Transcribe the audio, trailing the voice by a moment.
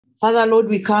Father, Lord,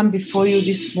 we come before you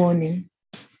this morning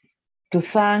to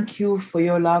thank you for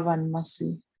your love and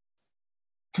mercy,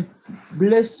 to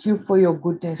bless you for your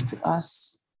goodness to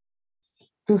us,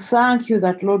 to thank you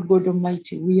that, Lord God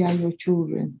Almighty, we are your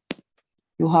children.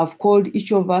 You have called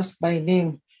each of us by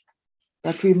name,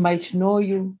 that we might know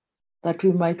you, that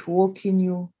we might walk in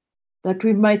you, that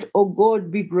we might, oh God,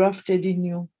 be grafted in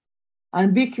you,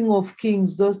 and be King of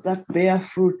Kings, those that bear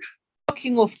fruit.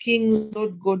 King of Kings,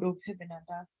 Lord God of heaven and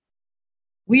earth,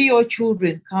 we, your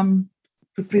children, come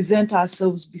to present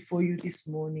ourselves before you this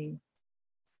morning.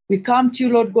 We come to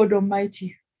you, Lord God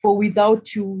Almighty, for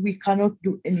without you, we cannot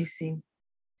do anything.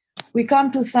 We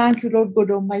come to thank you, Lord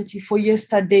God Almighty, for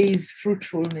yesterday's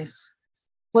fruitfulness,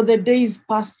 for the days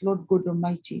past, Lord God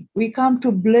Almighty. We come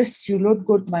to bless you, Lord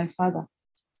God, my Father,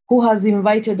 who has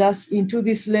invited us into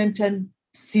this Lenten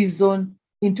season,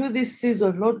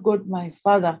 Lord God, my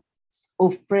Father,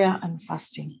 of prayer and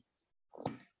fasting.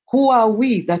 Who are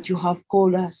we that you have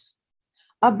called us?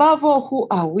 Above all, who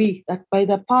are we that by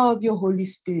the power of your Holy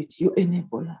Spirit, you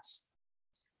enable us?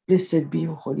 Blessed be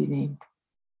your holy name.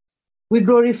 We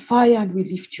glorify and we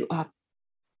lift you up.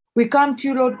 We come to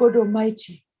you, Lord God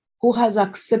Almighty, who has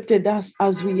accepted us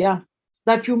as we are,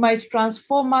 that you might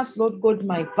transform us, Lord God,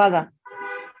 my Father,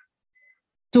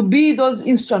 to be those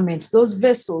instruments, those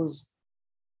vessels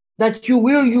that you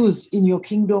will use in your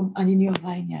kingdom and in your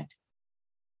vineyard.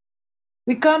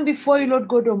 We come before you, Lord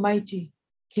God Almighty,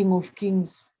 King of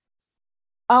Kings,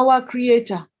 our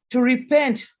Creator, to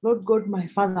repent, Lord God, my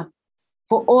Father,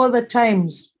 for all the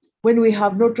times when we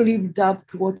have not lived up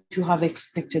to what you have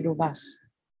expected of us.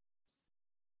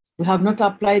 We have not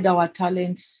applied our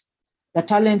talents, the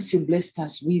talents you blessed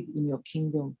us with in your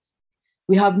kingdom.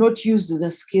 We have not used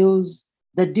the skills,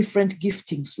 the different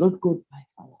giftings, Lord God, my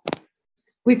Father.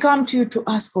 We come to you to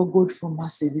ask, oh God, for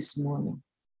mercy this morning.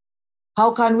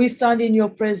 How can we stand in your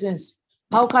presence?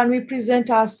 How can we present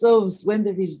ourselves when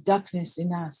there is darkness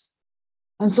in us?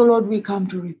 And so, Lord, we come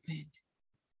to repent.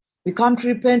 We come to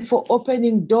repent for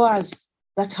opening doors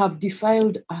that have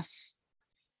defiled us.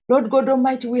 Lord God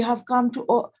Almighty, we have come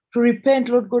to repent,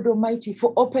 Lord God Almighty,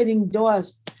 for opening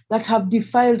doors that have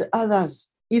defiled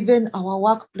others, even our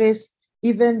workplace,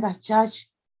 even the church,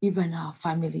 even our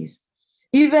families,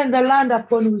 even the land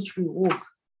upon which we walk.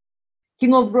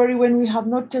 King of glory, when we have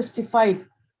not testified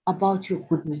about your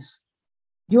goodness,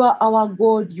 you are our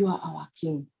God, you are our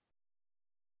King.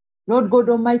 Lord God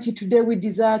Almighty, today we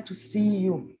desire to see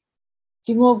you.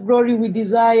 King of glory, we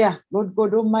desire, Lord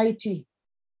God Almighty,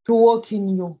 to walk in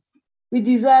you. We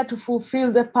desire to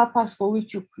fulfill the purpose for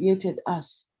which you created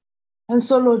us. And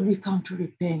so, Lord, we come to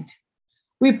repent.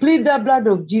 We plead the blood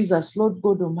of Jesus, Lord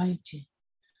God Almighty.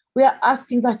 We are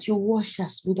asking that you wash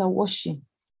us with the washing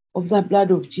of the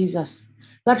blood of Jesus.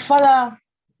 That, Father,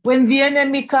 when the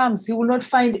enemy comes, he will not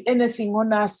find anything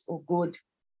on us, oh God.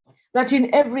 That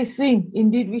in everything,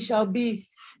 indeed, we shall be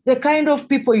the kind of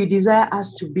people you desire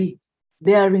us to be,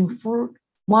 bearing fruit,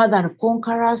 more than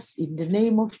conquerors in the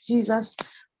name of Jesus,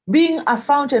 being a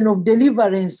fountain of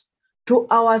deliverance to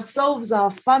ourselves, our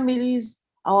families,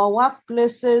 our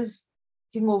workplaces,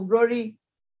 King of glory,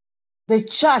 the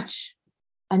church,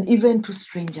 and even to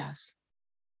strangers.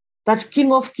 That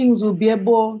King of Kings will be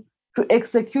able to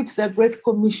execute the Great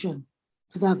Commission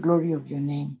to the glory of your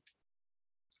name.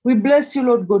 We bless you,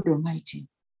 Lord God Almighty,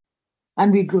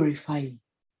 and we glorify you.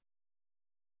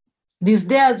 This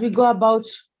day, as we go about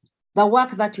the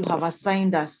work that you have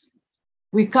assigned us,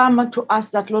 we come to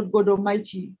ask that, Lord God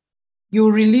Almighty, you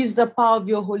release the power of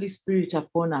your Holy Spirit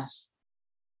upon us,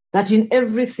 that in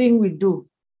everything we do,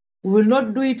 we will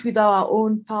not do it with our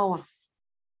own power,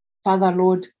 Father,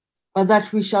 Lord, but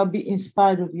that we shall be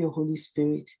inspired of your Holy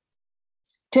Spirit.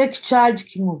 Take charge,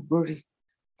 King of glory.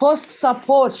 Post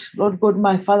support, Lord God,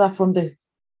 my Father, from the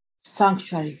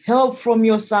sanctuary. Help from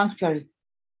your sanctuary.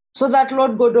 So that,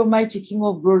 Lord God Almighty, King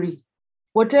of glory,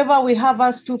 whatever we have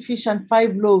as 2 fish and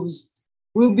 5 loaves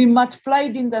will be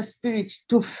multiplied in the spirit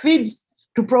to feed,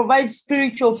 to provide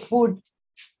spiritual food,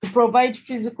 to provide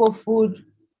physical food,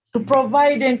 to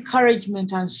provide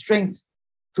encouragement and strength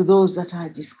to those that are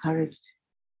discouraged.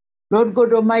 Lord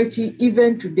God Almighty,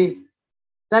 even today,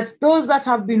 that those that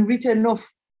have been written off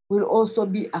will also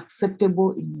be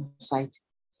acceptable in your sight.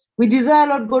 We desire,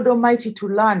 Lord God Almighty, to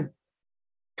learn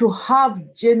to have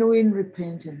genuine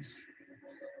repentance,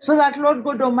 so that, Lord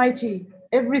God Almighty,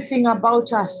 everything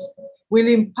about us will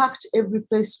impact every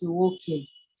place we walk in.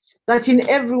 That in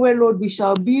every way, Lord, we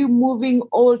shall be moving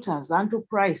altars unto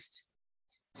Christ,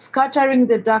 scattering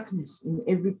the darkness in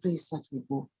every place that we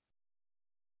go.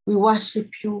 We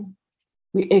worship you,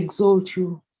 we exalt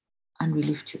you, and we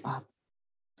lift you up.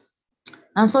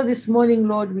 And so this morning,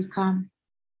 Lord, we come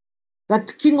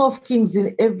that King of Kings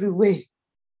in every way,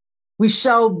 we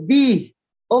shall be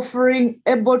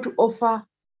able to offer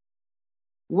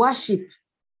worship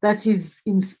that is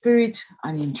in spirit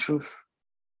and in truth.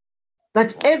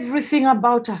 That everything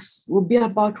about us will be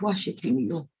about worshiping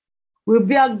you, will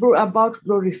be about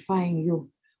glorifying you.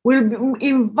 We'll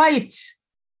invite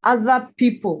other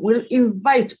people, we'll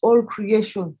invite all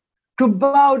creation to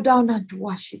bow down and to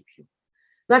worship you.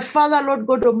 That Father, Lord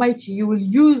God Almighty, you will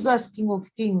use us, King of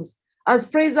Kings,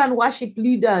 as praise and worship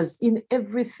leaders in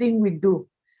everything we do,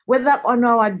 whether on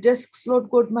our desks, Lord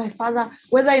God, my Father,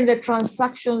 whether in the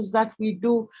transactions that we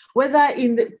do, whether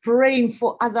in the praying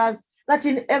for others, that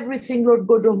in everything, Lord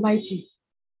God Almighty,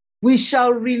 we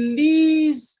shall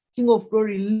release, King of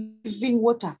Glory, living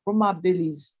water from our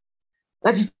bellies,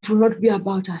 that it will not be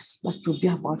about us, but it will be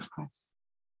about Christ.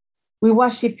 We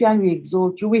worship you and we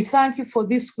exalt you. We thank you for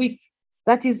this week,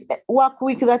 that is work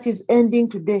week that is ending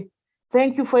today.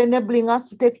 Thank you for enabling us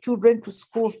to take children to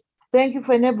school. Thank you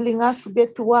for enabling us to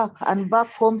get to work and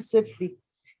back home safely.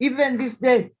 Even this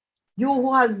day, you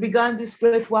who has begun this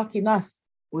great work in us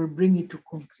will bring it to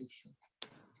completion.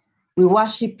 We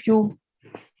worship you,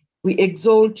 we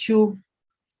exalt you,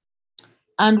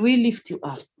 and we lift you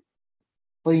up.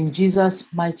 For in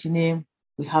Jesus' mighty name,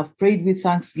 we have prayed with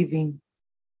thanksgiving.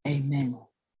 Amen.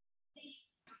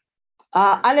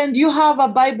 Alan, do you have a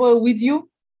Bible with you?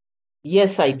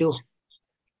 Yes, I do.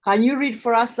 Can you read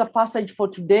for us the passage for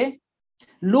today?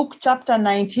 Luke chapter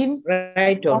 19.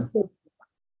 Right on.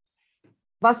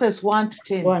 Verses 1 to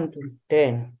 10. 1 to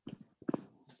 10.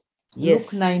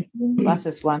 Yes. Luke 19,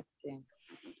 verses 1 to 10.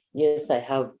 Yes, I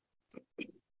have.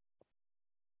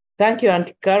 Thank you,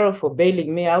 Auntie Carol, for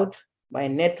bailing me out. My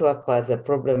network was a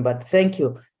problem, but thank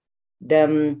you.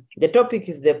 The topic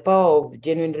is the power of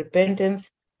genuine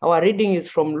repentance. Our reading is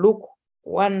from Luke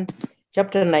 1,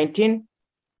 chapter 19,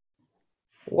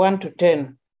 1 to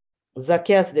 10.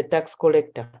 Zacchaeus the tax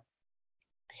collector.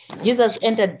 Jesus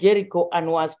entered Jericho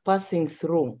and was passing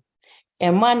through.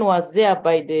 A man was there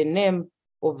by the name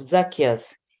of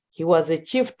Zacchaeus. He was a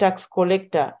chief tax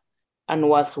collector and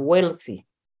was wealthy.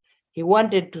 He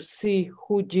wanted to see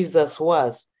who Jesus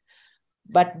was,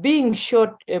 but being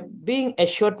a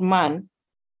short man,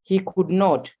 he could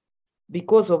not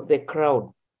because of the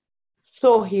crowd.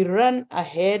 So he ran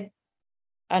ahead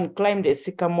and climbed a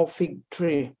sycamore fig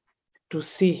tree to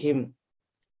see him,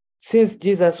 since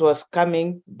Jesus was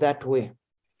coming that way.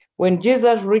 When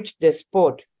Jesus reached the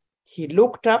spot, he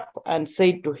looked up and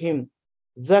said to him,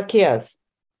 Zacchaeus,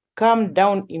 come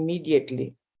down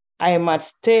immediately. I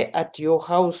must stay at your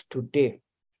house today.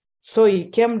 So he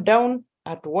came down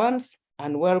at once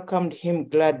and welcomed him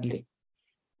gladly.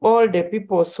 All the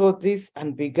people saw this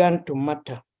and began to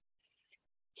mutter,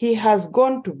 he has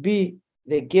gone to be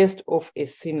the guest of a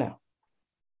sinner.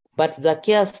 But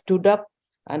Zacchaeus stood up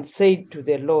and said to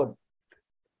the Lord,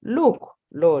 look,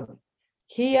 Lord,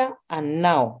 here and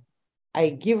now I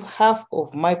give half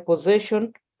of my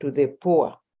possession to the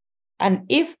poor. And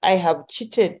if I have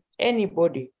cheated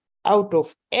anybody out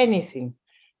of anything,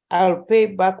 I'll pay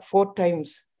back 4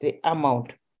 times the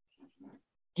amount.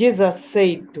 Jesus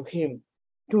said to him,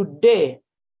 today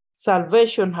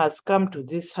salvation has come to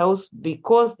this house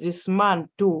because this man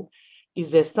too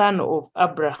is a son of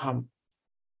Abraham.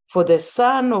 For the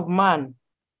Son of Man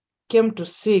came to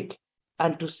seek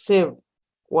and to save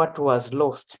what was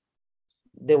lost.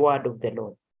 The word of the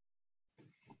Lord.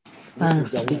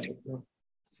 Thanks.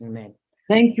 Amen.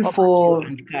 Thank you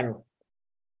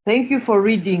for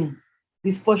reading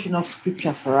this portion of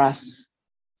scripture for us.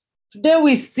 Today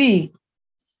we see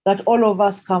that all of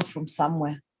us come from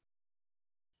somewhere.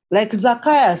 Like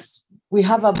Zacchaeus, we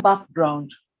have a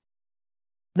background.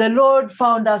 The Lord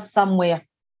found us somewhere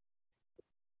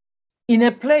in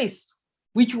a place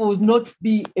which would not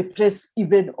be a place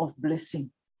even of blessing.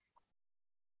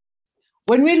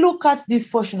 When we look at this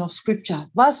portion of scripture,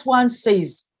 verse 1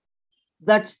 says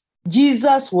that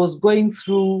Jesus was going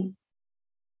through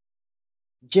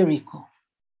Jericho.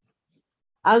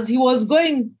 As he was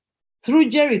going through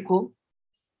Jericho,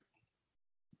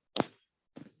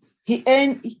 he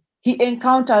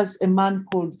encounters a man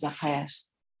called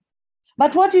Zacchaeus.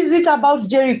 But what is it about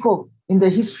Jericho in the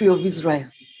history of Israel?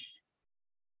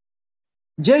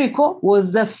 Jericho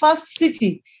was the first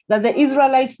city that the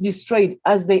Israelites destroyed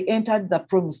as they entered the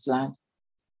promised land.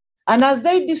 And as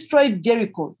they destroyed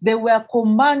Jericho, they were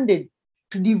commanded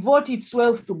to devote its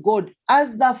wealth to God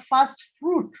as the first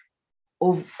fruit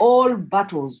of all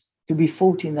battles to be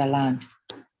fought in the land.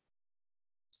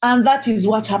 And that is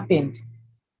what happened.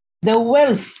 The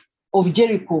wealth of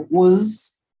Jericho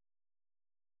was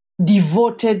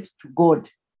devoted to God.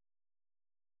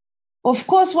 Of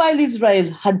course, while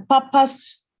Israel had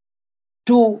purposed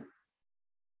to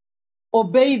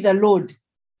obey the Lord,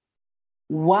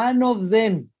 one of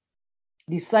them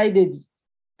decided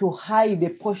to hide a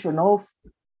portion of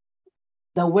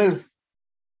the wealth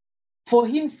for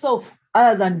himself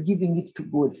other than giving it to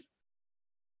God,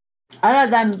 other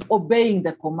than obeying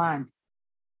the command.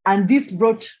 And this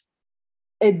brought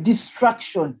a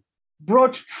distraction,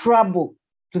 brought trouble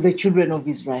to the children of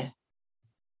Israel.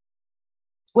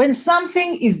 When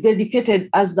something is dedicated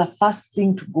as the first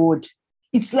thing to God,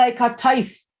 it's like a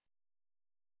tithe.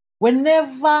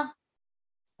 Whenever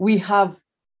we have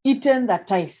eaten the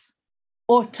tithe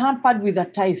or tampered with the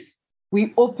tithe,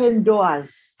 we open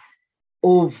doors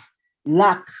of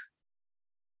lack.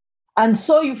 And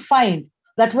so you find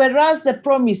that whereas the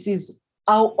promise is,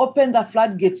 I'll open the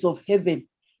floodgates of heaven,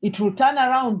 it will turn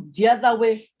around the other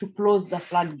way to close the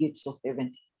floodgates of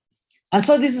heaven. And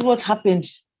so this is what happened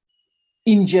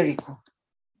in Jericho.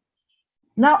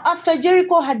 Now, after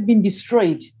Jericho had been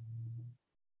destroyed,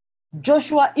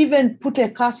 Joshua even put a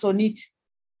curse on it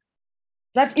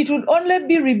that it would only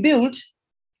be rebuilt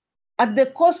at the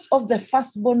cost of the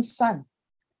firstborn son.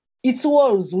 Its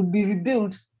walls would be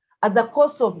rebuilt at the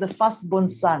cost of the firstborn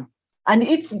son, and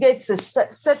its gates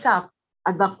set up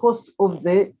at the cost of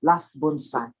the lastborn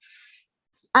son.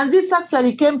 And this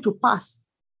actually came to pass.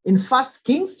 In 1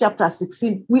 Kings chapter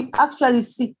 16, we actually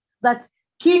see that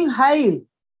King Hiel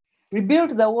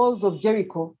rebuilt the walls of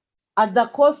Jericho at the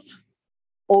cost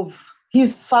of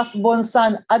his firstborn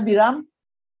son Abiram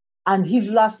and his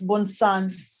lastborn son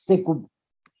Segub.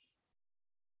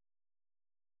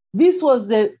 This was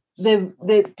the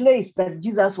place that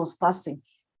Jesus was passing,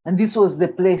 and this was the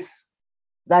place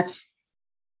that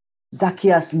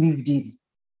Zacchaeus lived in.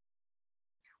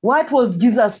 What was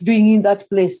Jesus doing in that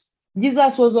place?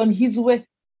 Jesus was on his way.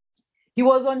 He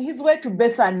was on his way to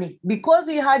Bethany because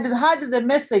he had heard the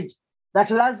message that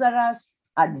Lazarus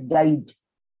had died.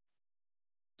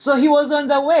 So he was on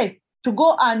the way to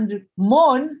go and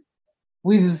mourn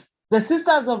with the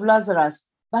sisters of Lazarus,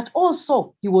 but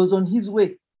also he was on his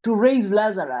way to raise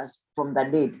Lazarus from the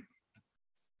dead.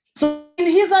 So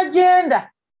in his agenda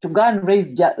to go and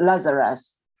raise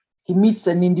Lazarus, he meets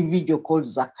an individual called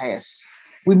Zacchaeus.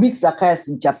 We meet Zacchaeus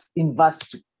in verse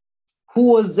 2.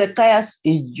 Who was Zacchaeus?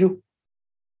 A Jew.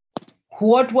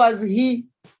 What was he?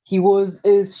 He was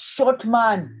a short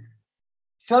man,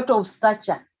 short of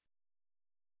stature,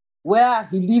 where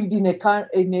he lived in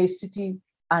a city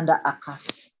under a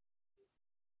curse.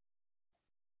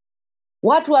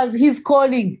 What was his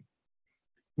calling?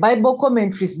 Bible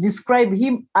commentaries describe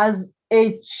him as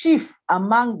a chief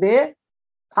among the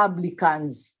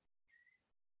publicans.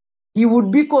 He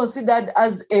would be considered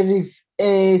as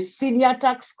a senior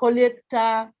tax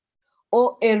collector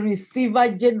or a receiver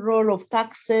general of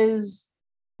taxes,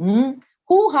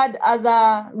 who had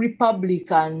other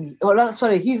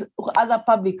other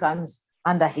publicans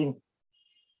under him.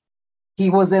 He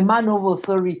was a man of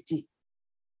authority.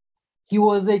 He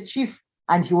was a chief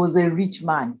and he was a rich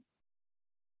man.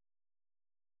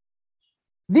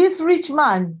 This rich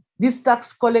man, this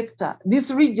tax collector,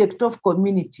 this reject of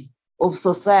community, of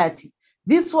society,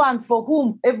 this one for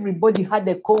whom everybody had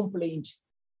a complaint,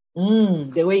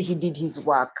 the way he did his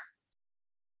work.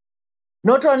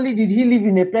 Not only did he live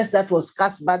in a place that was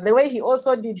cursed, but the way he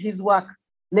also did his work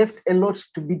left a lot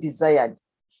to be desired.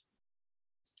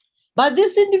 But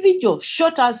this individual,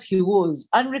 short as he was,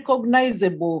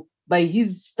 unrecognizable by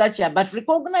his stature, but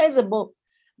recognizable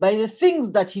by the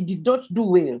things that he did not do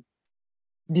well,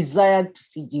 desired to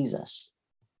see Jesus.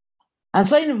 And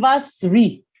so in verse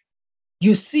 3,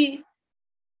 you see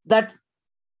that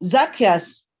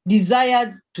Zacchaeus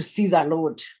desired to see the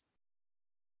Lord.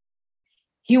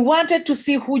 He wanted to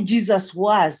see who Jesus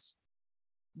was,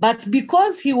 but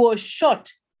because he was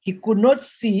short, he could not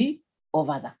see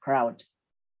over the crowd.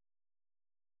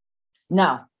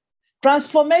 Now,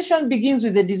 transformation begins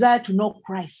with the desire to know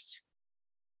Christ.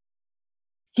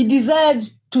 He desired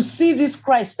to see this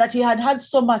Christ that he had heard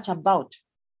so much about.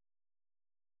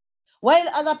 While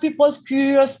other people's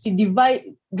curiosity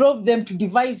drove them to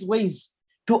devise ways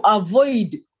to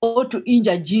avoid or to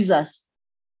injure Jesus,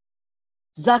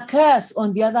 Zacchaeus,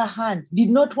 on the other hand, did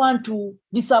not want to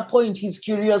disappoint his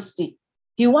curiosity.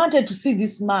 He wanted to see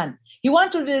this man. He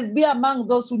wanted to be among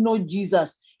those who know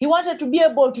Jesus. He wanted to be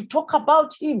able to talk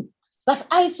about him, that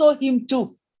I saw him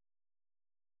too.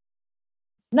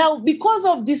 Now, because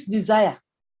of this desire,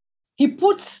 he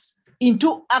puts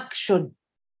into action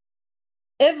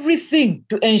everything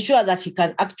to ensure that he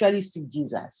can actually see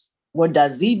Jesus. What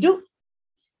does he do?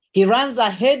 He runs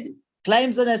ahead,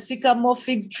 climbs on a sycamore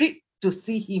fig tree to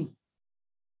see him.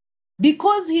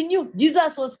 because he knew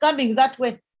Jesus was coming that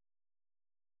way.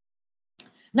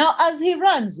 Now, as he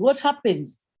runs, what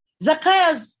happens?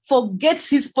 Zacchaeus forgets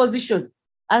his position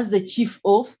as the chief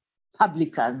of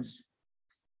publicans.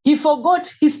 He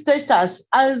forgot his status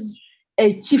as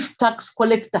a chief tax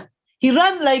collector. He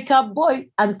ran like a boy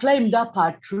and climbed up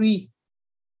a tree.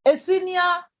 A senior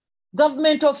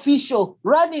government official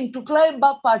running to climb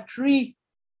up a tree.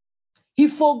 He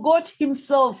forgot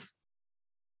himself.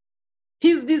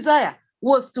 His desire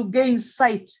was to gain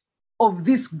sight of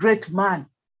this great man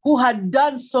who had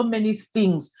done so many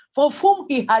things, for whom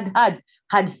he had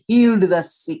healed the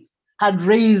sick, had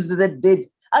raised the dead,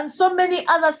 and so many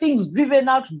other things, driven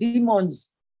out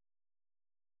demons.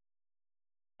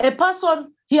 A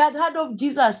person, he had heard of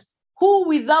Jesus, who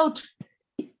without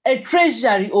a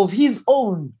treasury of his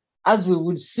own, as we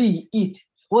would see it,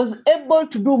 was able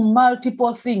to do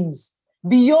multiple things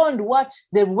beyond what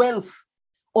the wealth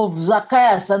of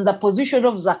Zacchaeus and the position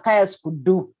of Zacchaeus could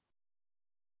do.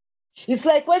 It's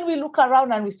like when we look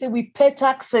around and we say we pay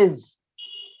taxes,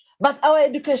 but our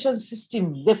education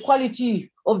system, the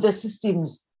quality of the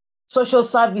systems, social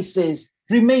services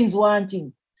remains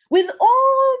wanting. With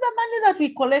all the money that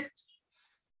we collect,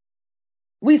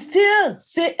 we still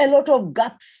see a lot of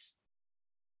gaps.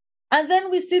 And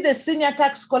then we see the senior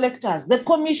tax collectors, the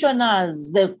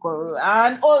commissioners,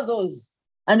 and all those,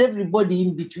 and everybody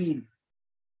in between.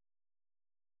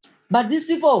 But these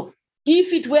people,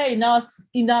 if it were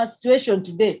in our situation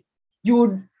today, you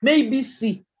would maybe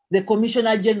see the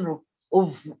Commissioner General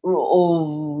of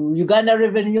Uganda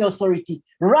Revenue Authority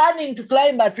running to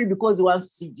climb a tree because he wants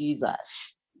to see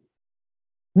Jesus.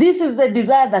 This is the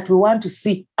desire that we want to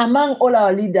see among all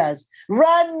our leaders,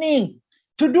 running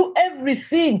to do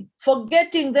everything,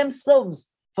 forgetting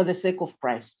themselves for the sake of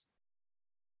Christ.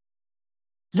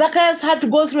 Zacchaeus had to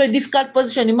go through a difficult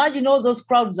position. Imagine all those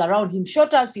crowds around him.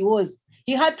 Short as he was,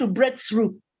 he had to break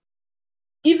through.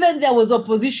 Even there was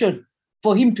opposition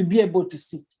for him to be able to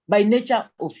see by nature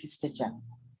of his stature.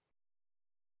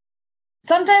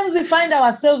 Sometimes we find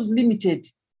ourselves limited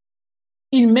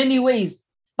in many ways,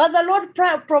 but the Lord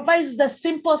provides the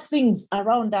simple things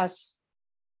around us.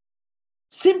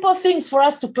 Simple things for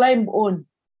us to climb on.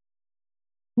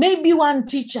 Maybe one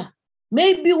teacher,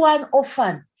 maybe one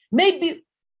orphan, maybe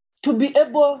to be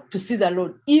able to see the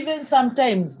Lord, even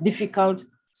sometimes difficult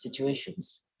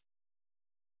situations.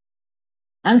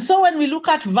 And so when we look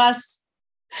at verse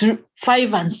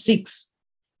 5 and 6,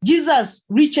 Jesus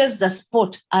reaches the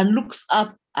spot and looks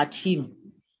up at him.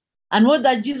 And what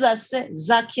does Jesus say?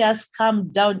 Zacchaeus, come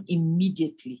down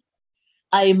immediately.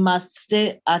 I must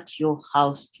stay at your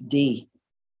house today.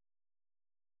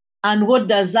 And what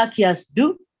does Zacchaeus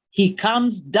do? He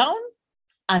comes down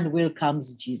and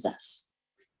welcomes Jesus.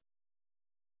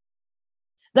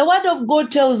 The word of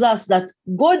God tells us that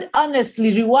God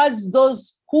honestly rewards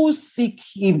those who seek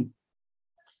him.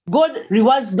 God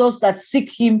rewards those that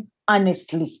seek him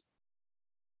honestly.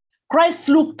 Christ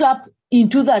looked up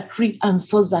into the tree and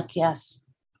saw Zacchaeus.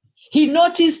 He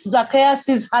noticed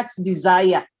Zacchaeus' heart's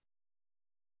desire.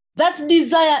 That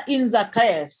desire in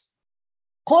Zacchaeus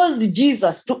caused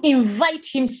Jesus to invite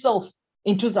himself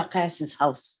into Zacchaeus'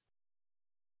 house.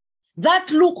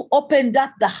 That look opened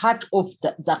up the heart of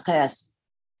Zacchaeus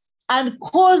and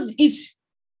caused it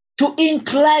to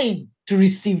incline to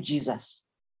receive Jesus.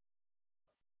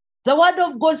 The word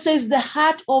of God says the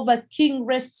heart of a king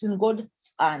rests in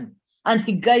God's hand, and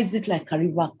he guides it like a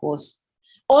river course.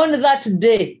 On that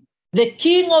day, the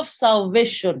King of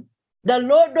salvation, the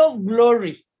Lord of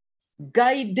glory,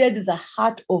 guided the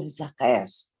heart of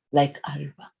Zacchaeus like a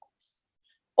river course.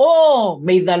 Oh,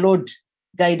 may the Lord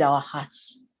guide our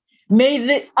hearts.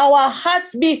 May our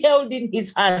hearts be held in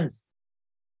his hands,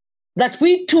 that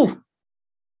we too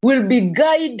will be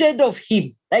guided of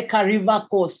him like a river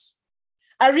course.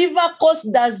 A river course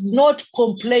does not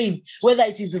complain, whether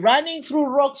it is running through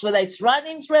rocks, whether it's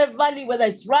running through a valley, whether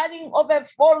it's running over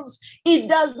falls. It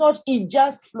does not, it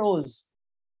just flows.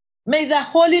 May the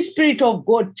Holy Spirit of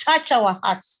God touch our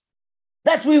hearts,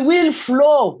 that we will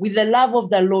flow with the love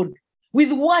of the Lord,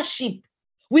 with worship,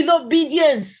 with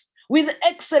obedience, with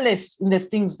excellence in the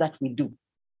things that we do.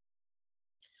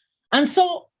 And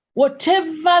so,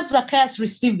 whatever Zacchaeus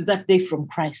received that day from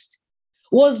Christ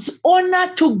was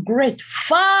honor too great,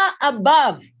 far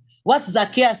above what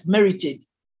Zacchaeus merited.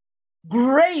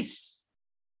 Grace.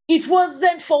 It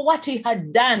wasn't for what he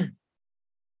had done.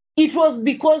 It was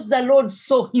because the Lord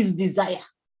saw his desire.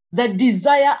 The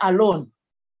desire alone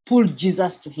pulled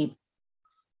Jesus to him.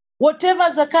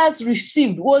 Whatever Zacchaeus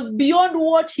received was beyond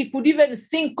what he could even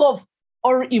think of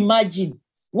or imagine.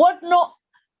 What no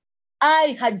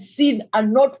eye had seen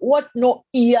and not what no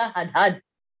ear had heard.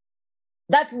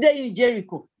 That day in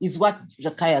Jericho is what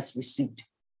Zacchaeus received.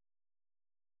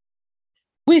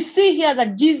 We see here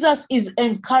that Jesus is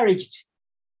encouraged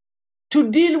to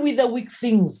deal with the weak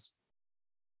things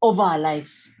of our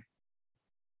lives.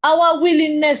 Our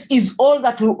willingness is all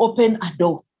that will open a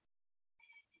door.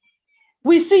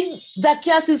 We see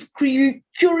Zacchaeus'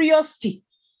 curiosity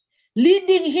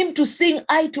leading him to sing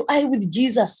eye to eye with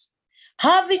Jesus,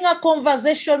 having a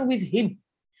conversation with him,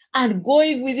 and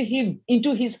going with him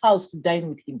into his house to dine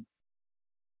with him.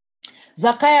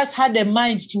 Zacchaeus had a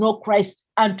mind to know Christ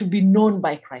and to be known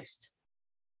by Christ.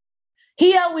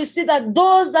 Here we see that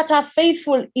those that are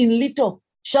faithful in little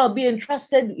shall be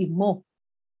entrusted in more.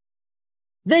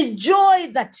 The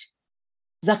joy that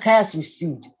Zacchaeus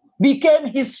received became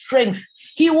his strength.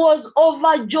 He was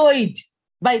overjoyed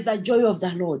by the joy of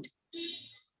the Lord.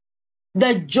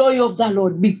 The joy of the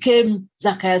Lord became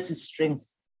Zacchaeus'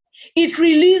 strength. It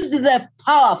released the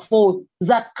power for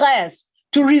Zacchaeus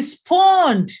to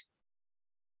respond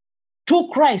to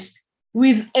Christ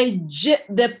with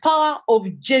the power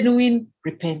of genuine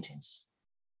repentance.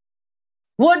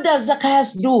 What does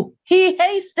Zacchaeus do? He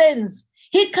hastens.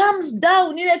 He comes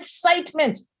down in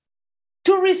excitement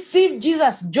to receive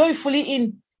Jesus joyfully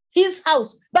in his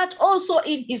house, but also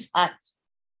in his heart.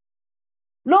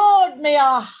 Lord, may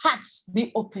our hearts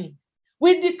be open.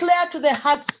 We declare to the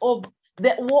hearts of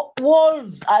the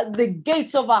walls, the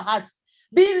gates of our hearts,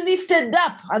 be lifted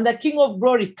up, and the King of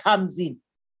Glory comes in.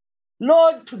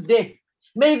 Lord, today,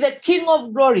 may the King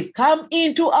of Glory come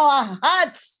into our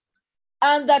hearts,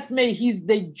 and that may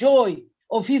the joy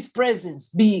of his presence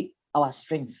be our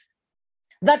strength.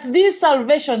 That this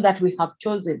salvation that we have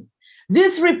chosen,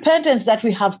 this repentance that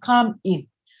we have come in,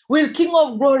 will, King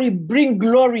of Glory, bring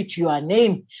glory to your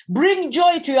name, bring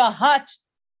joy to your heart,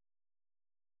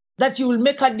 that you will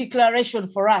make a declaration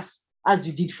for us as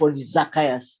you did for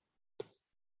Zacchaeus.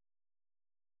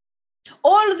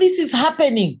 All this is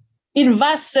happening in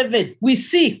verse 7. We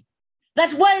see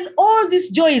that while all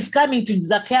this joy is coming to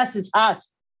Zacchaeus' heart,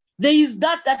 there is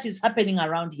that is happening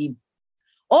around him.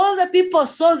 All the people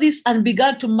saw this and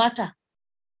began to mutter.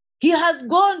 He has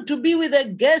gone to be with a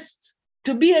guest,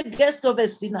 to be a guest of a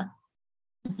sinner.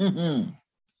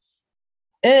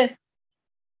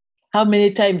 How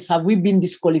many times have we been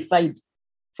disqualified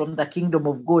from the kingdom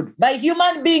of God by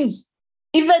human beings,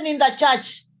 even in the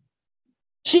church?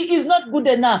 She is not good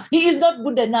enough. He is not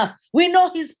good enough. We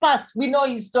know his past. We know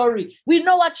his story. We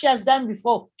know what she has done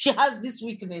before. She has this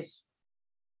weakness.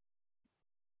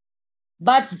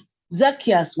 But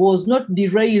Zacchaeus was not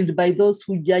derailed by those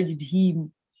who judged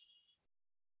him.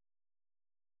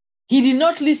 He did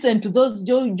not listen to those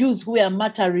Jews who were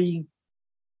muttering,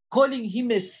 calling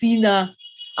him a sinner,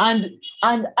 and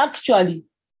actually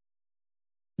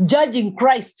judging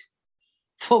Christ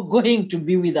for going to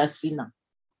be with a sinner.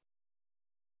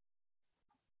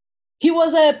 He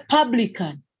was a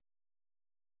publican.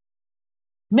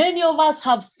 Many of us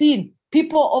have seen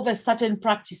people of a certain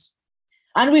practice,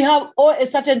 and we have all a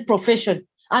certain profession,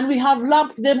 and we have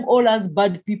lumped them all as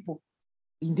bad people.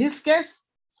 In this case,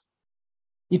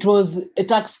 it was a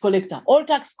tax collector. All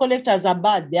tax collectors are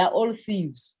bad. They are all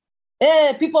thieves.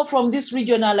 Hey, people from this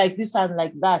region are like this and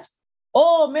like that.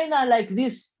 Oh, men are like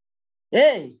this.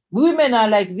 Hey, women are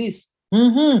like this.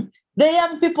 The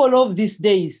young people of these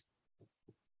days.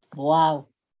 Wow.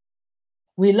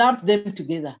 We lump them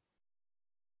together.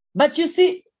 But you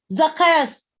see,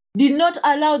 Zacchaeus did not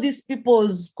allow these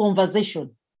people's conversation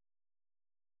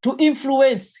to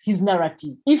influence his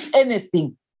narrative. If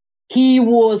anything, he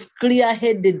was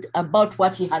clear-headed about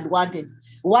what he had wanted,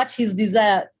 what his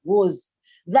desire was,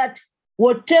 that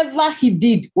whatever he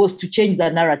did was to change the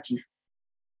narrative.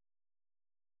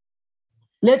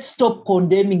 Let's stop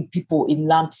condemning people in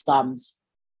lump sums.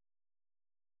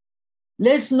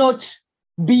 Let's not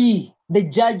be the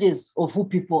judges of who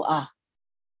people are.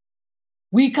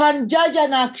 We can judge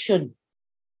an action,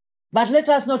 but let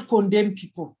us not condemn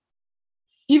people.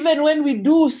 Even when we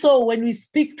do so, when we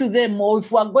speak to them, or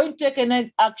if we are going to take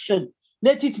an action,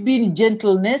 let it be in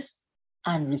gentleness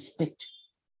and respect.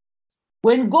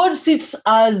 When God sits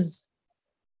as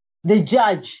the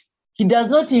judge, he does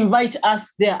not invite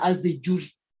us there as the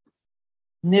jury.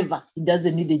 Never. He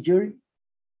doesn't need a jury.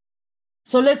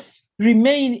 So let's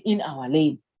remain in our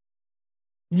lane.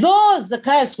 Though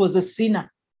Zacchaeus was a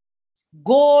sinner,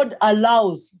 God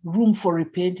allows room for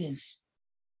repentance,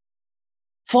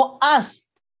 for us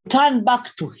to turn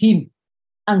back to him,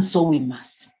 and so we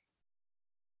must.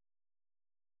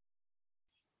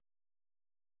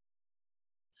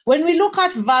 When we look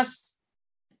at verse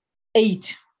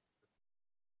 8,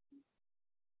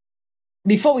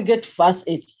 before we get to verse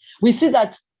 8, we see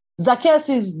that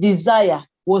Zacchaeus' desire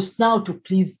was now to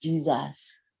please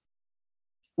Jesus.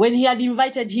 When he had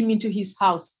invited him into his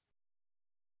house,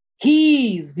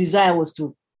 his desire was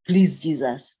to please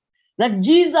Jesus, that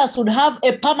Jesus would have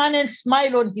a permanent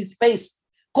smile on his face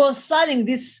concerning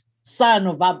this son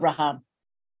of Abraham.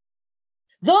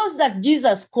 Those that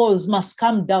Jesus calls must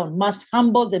come down, must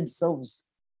humble themselves,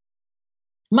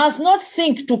 must not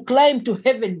think to climb to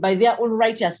heaven by their own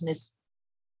righteousness.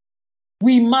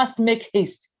 We must make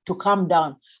haste to come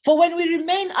down. For when we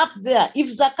remain up there, if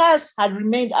Zacchaeus had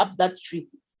remained up that tree,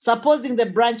 supposing the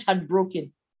branch had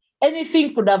broken,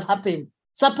 anything could have happened.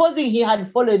 Supposing he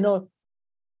had fallen on.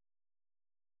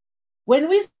 When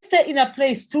we stay in a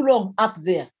place too long up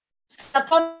there,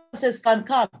 circumstances can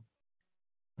come,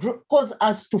 cause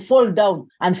us to fall down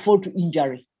and fall to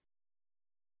injury.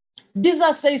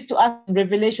 Jesus says to us in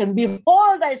Revelation,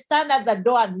 behold, I stand at the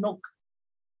door and knock.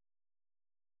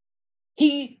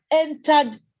 He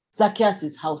entered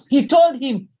Zacchaeus' house. He told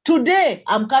him, today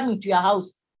I'm coming to your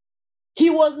house. He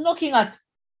was knocking at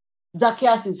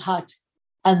Zacchaeus' heart,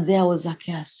 and there was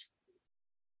Zacchaeus,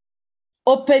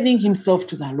 opening himself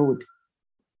to the Lord.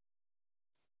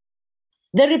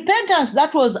 The repentance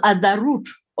that was at the root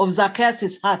of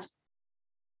Zacchaeus' heart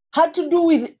had to do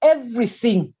with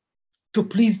everything to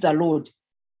please the Lord.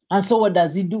 And so what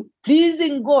does he do?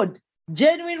 Pleasing God,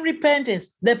 genuine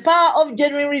repentance. The power of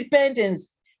genuine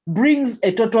repentance brings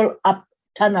a total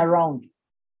turnaround.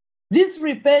 This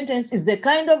repentance is the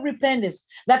kind of repentance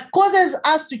that causes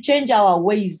us to change our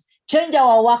ways, change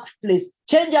our workplace,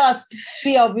 change our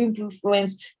sphere of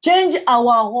influence, change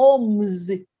our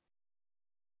homes.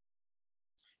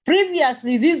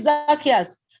 Previously, this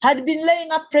Zacchaeus had been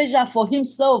laying up pressure for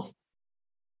himself.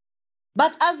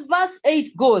 But as verse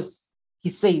 8 goes, it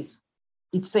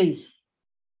says,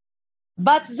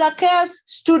 but Zacchaeus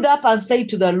stood up and said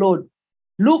to the Lord,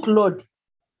 look, Lord,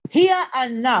 here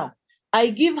and now I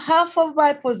give half of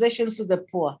my possessions to the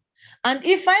poor. And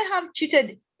if I have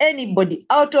cheated anybody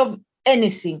out of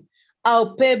anything,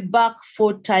 I'll pay back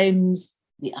 4 times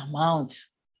the amount.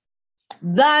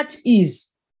 That is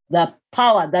the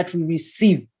power that we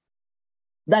receive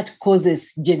that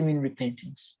causes genuine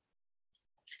repentance.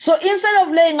 So instead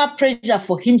of laying up pressure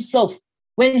for himself,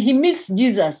 when he meets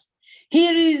Jesus,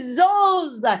 he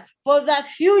resolves that for the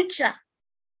future,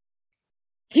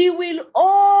 he will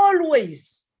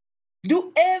always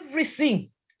do everything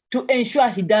to ensure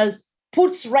he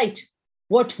puts right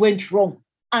what went wrong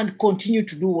and continue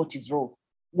to do what is wrong,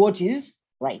 what is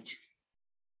right.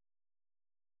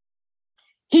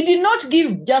 He did not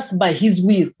give just by his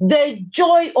will. The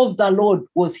joy of the Lord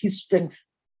was his strength.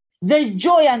 The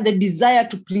joy and the desire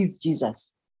to please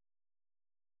Jesus.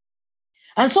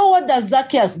 And so what does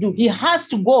Zacchaeus do? He has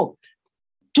to go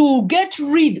to get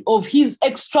rid of his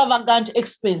extravagant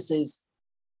expenses,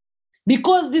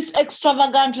 because this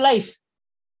extravagant life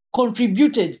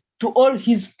contributed to all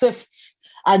his thefts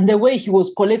and the way he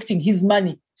was collecting his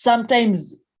money,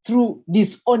 sometimes through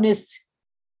dishonest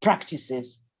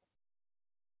practices.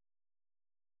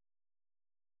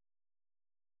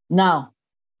 Now,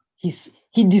 he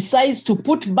decides to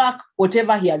put back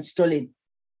whatever he had stolen.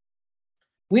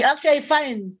 We actually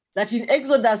find that in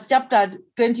Exodus chapter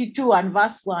 22 and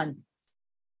verse 1,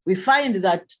 we find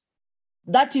that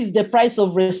that is the price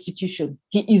of restitution.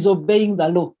 He is obeying the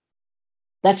law,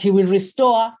 that he will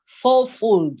restore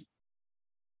fourfold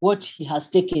what he has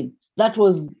taken. That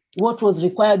was what was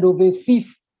required of a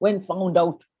thief when found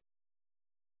out.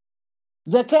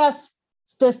 Zacchaeus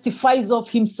testifies of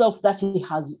himself that he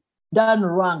has done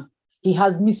wrong. He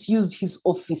has misused his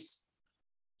office.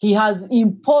 He has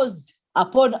imposed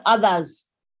upon others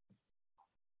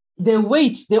the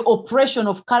weight, the oppression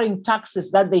of carrying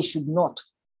taxes that they should not.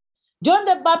 John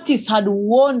the Baptist had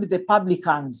warned the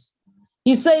publicans.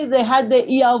 He said they had the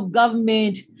ear of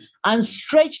government and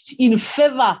stretched in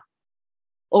favor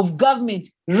of government,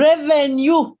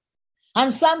 revenue,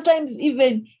 and sometimes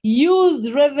even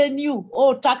used revenue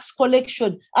or tax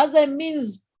collection as a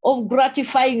means of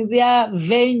gratifying their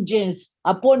vengeance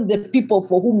upon the people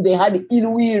for whom they had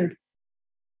ill will.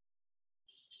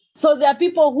 So there are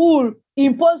people who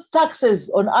impose taxes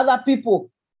on other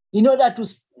people in order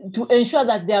to ensure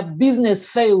that their business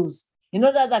fails, in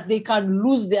order that they can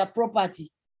lose their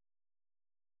property,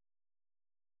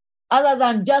 other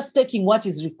than just taking what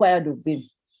is required of them.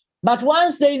 But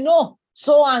once they know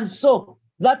so and so,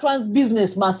 that one's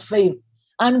business must fail.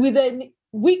 And with a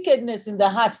wickedness in the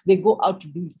heart, they go out to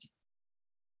do it.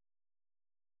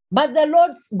 But the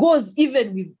Lord goes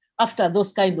even after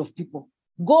those kind of people.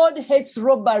 God hates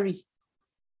robbery.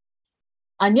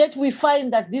 And yet we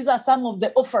find that these are some of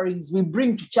the offerings we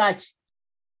bring to church.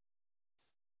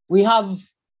 We have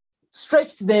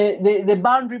stretched the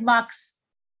boundary marks,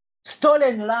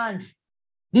 stolen land,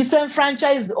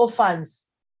 disenfranchised orphans,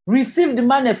 received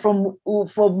money from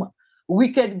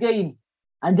wicked gain,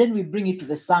 and then we bring it to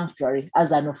the sanctuary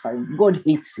as an offering. God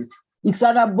hates it. It's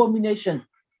an abomination.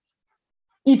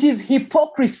 It is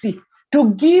hypocrisy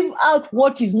to give out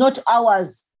what is not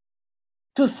ours,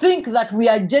 to think that we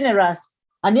are generous,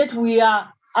 and yet we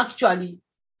are actually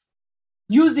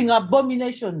using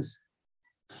abominations,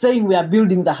 saying we are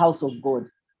building the house of God.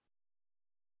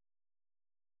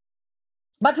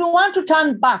 But we want to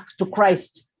turn back to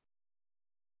Christ.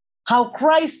 How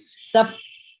Christ that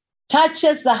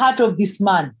touches the heart of this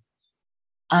man,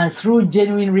 and through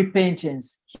genuine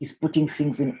repentance, he's putting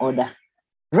things in order.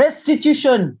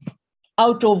 Restitution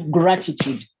out of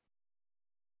gratitude.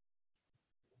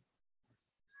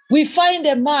 We find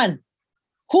a man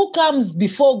who comes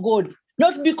before God,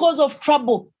 not because of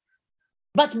trouble,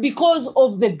 but because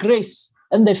of the grace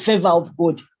and the favor of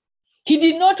God. He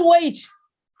did not wait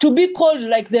to be called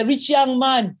like the rich young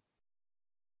man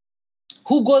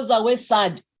who goes away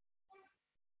sad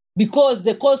because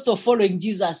the cost of following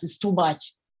Jesus is too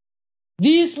much.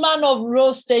 This man of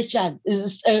low stature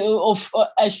is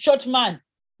a short man.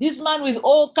 This man with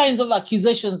all kinds of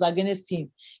accusations against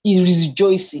him is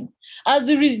rejoicing. As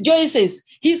he rejoices,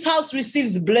 his house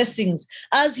receives blessings.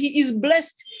 As he is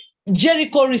blessed,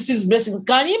 Jericho receives blessings.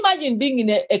 Can you imagine being in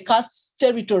a cursed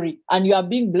territory and you are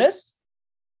being blessed?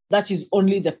 That is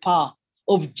only the power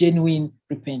of genuine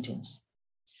repentance.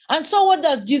 And so what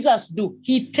does Jesus do?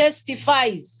 He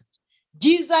testifies.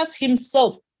 Jesus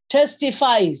himself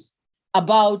testifies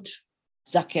about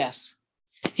Zacchaeus.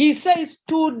 He says,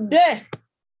 today,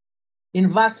 in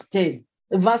verse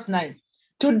 9,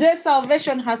 today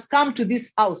salvation has come to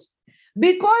this house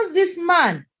because this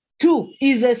man too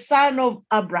is a son of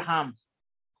Abraham.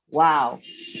 Wow.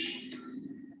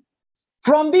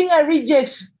 From being a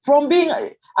reject, from being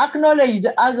acknowledged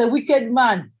as a wicked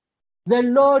man, the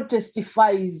Lord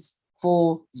testifies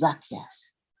for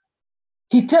Zacchaeus.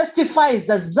 He testifies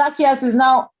that Zacchaeus is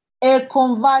now a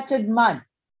converted man.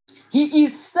 He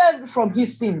is saved from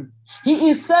his sin. He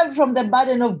is saved from the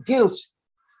burden of guilt,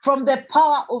 from the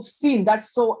power of sin that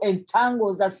so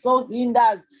entangles, that so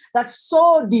hinders, that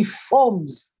so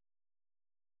deforms.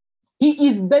 He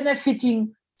is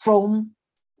benefiting from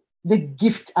the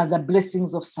gift and the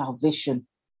blessings of salvation.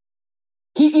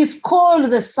 He is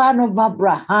called the son of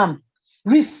Abraham,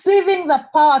 receiving the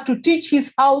power to teach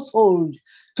his household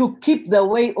to keep the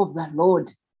way of the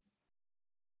Lord.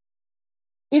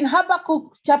 In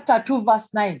Habakkuk chapter 2,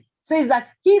 verse 9, says that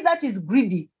he that is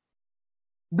greedy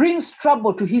brings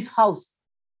trouble to his house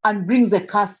and brings a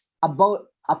curse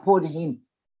upon him.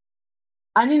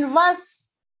 And in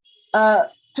verse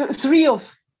 3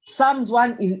 of Psalms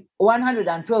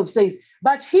 112 says,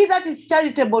 but he that is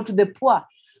charitable to the poor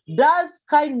does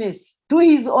kindness to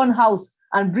his own house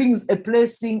and brings a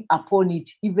blessing upon it,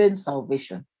 even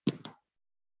salvation.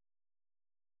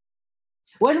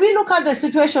 When we look at the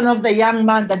situation of the young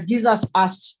man that Jesus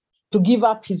asked to give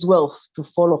up his wealth to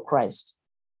follow Christ,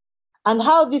 and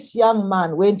how this young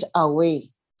man went away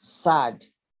sad,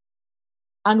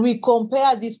 and we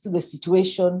compare this to the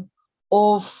situation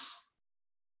of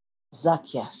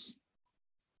Zacchaeus,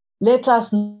 let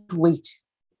us not wait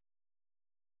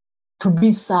to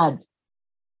be sad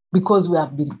because we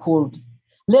have been called.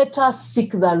 Let us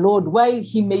seek the Lord while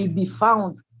he may be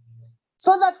found,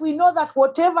 so that we know that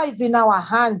whatever is in our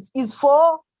hands is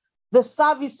for the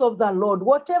service of the Lord.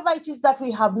 Whatever it is that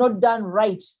we have not done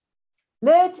right,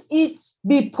 let it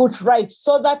be put right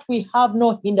so that we have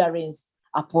no hindrance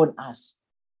upon us.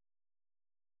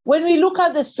 When we look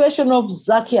at the situation of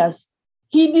Zacchaeus,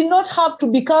 he did not have to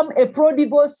become a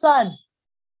prodigal son,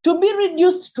 to be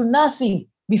reduced to nothing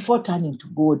before turning to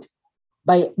God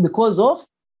because of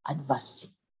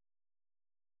adversity.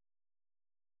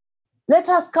 Let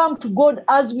us come to God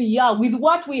as we are, with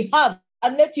what we have,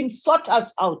 and let him sort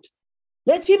us out.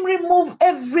 Let him remove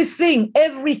everything,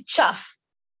 every chaff,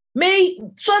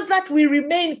 so that we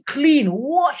remain clean,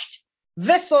 washed,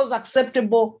 vessels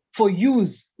acceptable for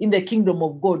use in the kingdom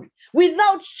of God.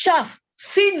 Without chaff,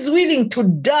 seeds willing to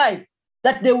die,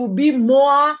 that there will be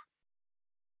more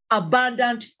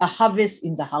abundant a harvest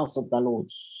in the house of the Lord.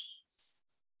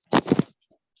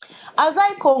 As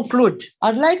I conclude,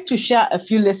 I'd like to share a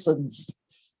few lessons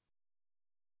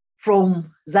from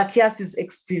Zacchaeus'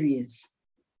 experience.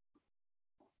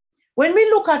 When we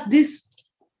look at this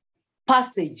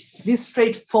passage, this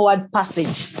straightforward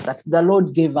passage that the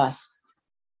Lord gave us,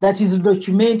 that is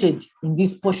documented in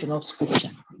this portion of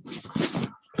scripture.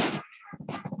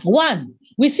 One,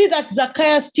 we see that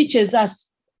Zacchaeus teaches us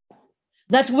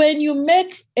that when you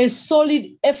make a solid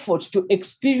effort to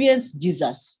experience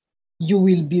Jesus, you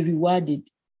will be rewarded.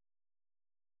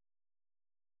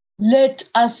 Let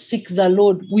us seek the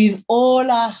Lord with all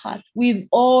our heart, with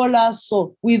all our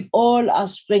soul, with all our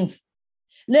strength.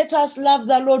 Let us love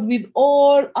the Lord with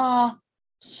all our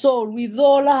soul, with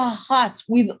all our heart,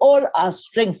 with all our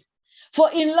strength.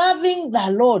 For in loving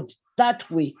the Lord that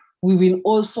way, we will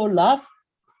also love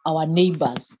our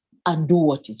neighbors and do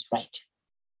what is right.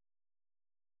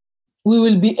 We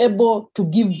will be able to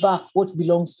give back what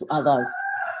belongs to others.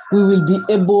 We will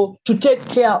be able to take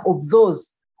care of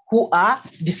those who are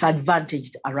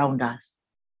disadvantaged around us.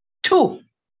 2,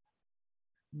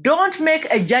 don't make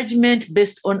a judgment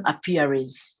based on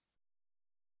appearance.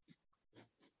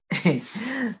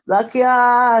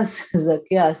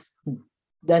 Zacchaeus,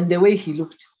 than the way he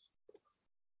looked.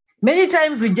 Many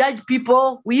times we judge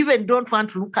people, we even don't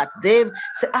want to look at them,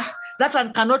 say, that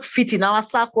one cannot fit in our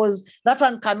circles, that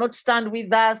one cannot stand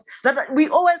with us. We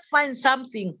always find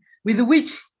something with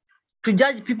which to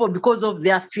judge people because of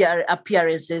their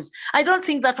appearances. I don't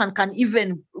think that one can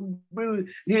even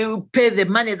pay the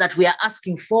money that we are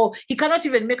asking for. He cannot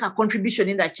even make a contribution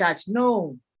in the church.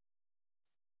 No.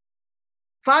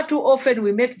 Far too often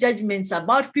we make judgments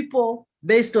about people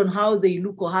based on how they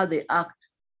look or how they act.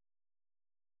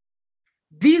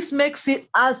 This makes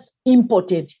us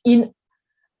impotent,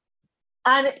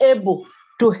 unable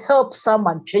to help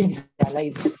someone change their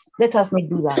lives. Let us not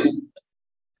do that.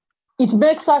 It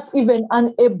makes us even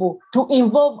unable to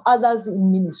involve others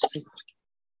in ministry.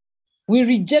 We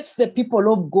reject the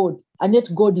people of God, and yet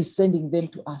God is sending them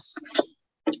to us.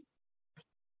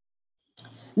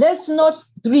 Let's not,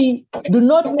 3, do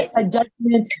not make a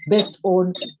judgment based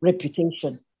on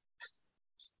reputation.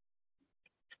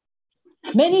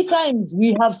 Many times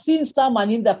we have seen someone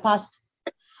in the past,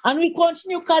 and we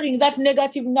continue carrying that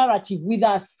negative narrative with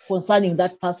us concerning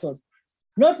that person,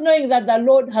 not knowing that the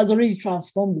Lord has already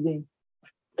transformed them.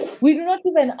 We do not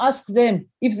even ask them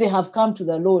if they have come to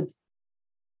the Lord.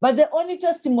 But the only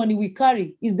testimony we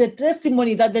carry is the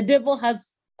testimony that the devil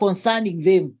has concerning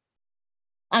them.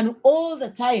 And all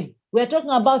the time, we're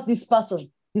talking about this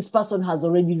person. This person has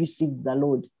already received the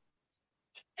Lord.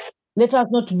 Let us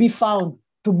not be found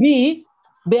to be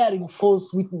bearing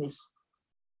false witness.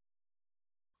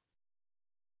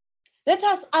 Let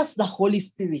us ask the Holy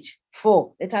Spirit.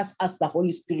 4, let us ask the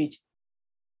Holy Spirit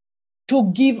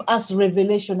to give us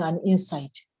revelation and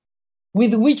insight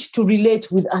with which to relate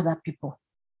with other people.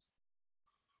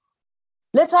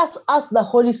 Let us ask the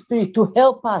Holy Spirit to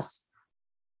help us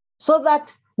so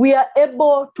that we are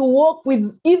able to walk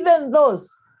with even those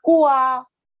who are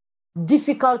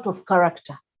difficult of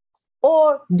character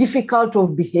or difficult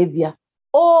of behavior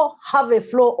or have a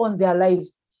flaw on their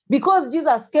lives, because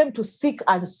Jesus came to seek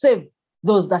and save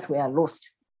those that were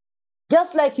lost.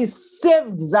 Just like he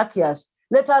saved Zacchaeus,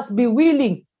 let us be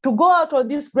willing to go out on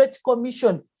this great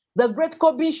commission. The great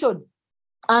commission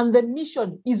and the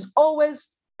mission is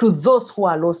always to those who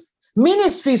are lost.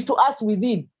 Ministries to us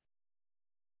within.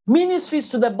 Ministries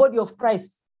to the body of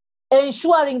Christ.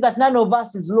 Ensuring that none of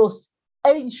us is lost.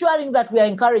 Ensuring that we are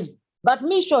encouraged. But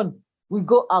mission, we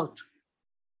go out.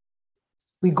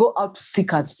 We go out to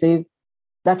seek and save,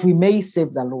 that we may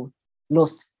save the Lord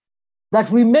lost. That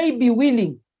we may be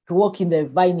willing to walk in the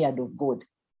vineyard of God.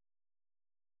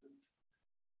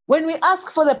 When we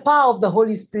ask for the power of the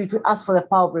Holy Spirit, we ask for the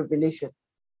power of revelation.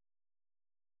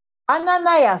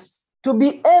 Ananias, to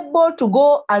be able to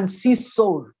go and see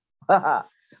Saul,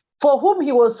 for whom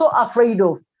he was so afraid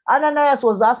of. Ananias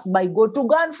was asked by God to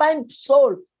go and find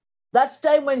Saul that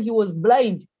time when he was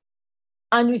blind,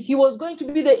 and he was going to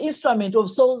be the instrument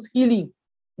of Saul's healing.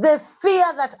 The fear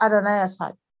that Ananias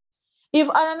had. If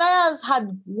Ananias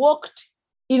had walked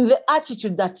in the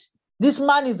attitude that this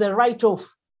man is a write-off,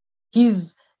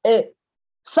 he's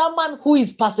someone who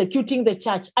is persecuting the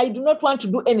church, I do not want to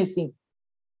do anything.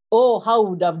 Oh, how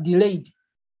would have delayed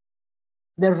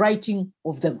the writing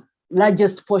of the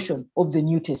largest portion of the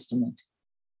New Testament.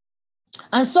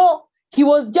 And so he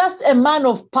was just a man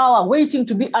of power waiting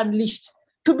to be unleashed,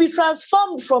 to be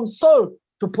transformed from Saul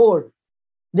to Paul.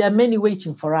 There are many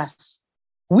waiting for us.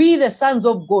 We, the sons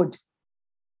of God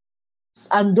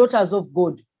and daughters of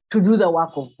God, to do the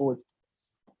work of God.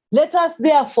 Let us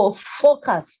therefore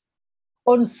focus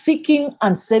on seeking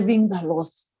and saving the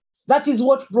lost. That is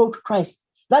what brought Christ.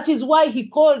 That is why he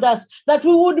called us, that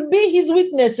we would be his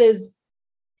witnesses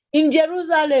in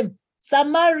Jerusalem,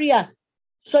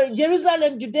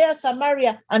 Jerusalem, Judea,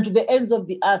 Samaria, and to the ends of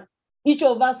the earth. Each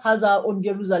of us has our own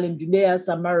Jerusalem, Judea,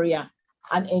 Samaria,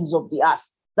 and ends of the earth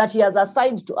that he has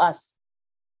assigned to us.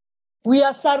 We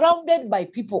are surrounded by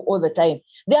people all the time.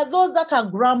 There are those that are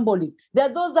grumbling. There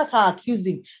are those that are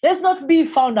accusing. Let's not be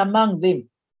found among them,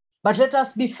 but let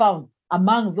us be found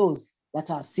among those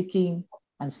that are seeking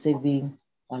and saving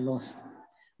the lost.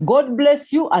 God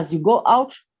bless you as you go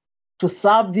out to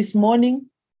serve this morning,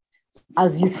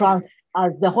 as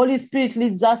the Holy Spirit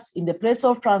leads us in the place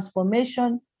of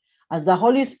transformation, as the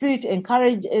Holy Spirit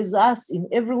encourages us in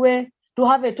every way to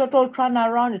have a total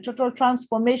turnaround, a total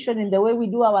transformation in the way we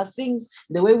do our things,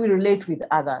 the way we relate with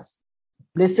others.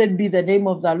 Blessed be the name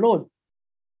of the Lord.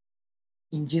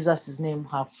 In Jesus' name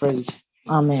I have prayed.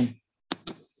 Amen.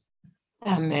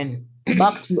 Amen.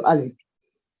 Back to you, Alan.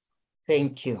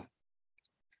 Thank you.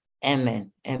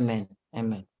 Amen. Amen.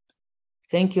 Amen.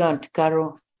 Thank you, Aunt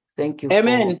Carol. Thank you.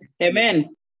 Amen. Amen.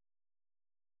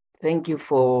 Thank you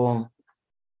for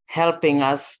helping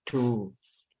us to,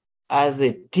 as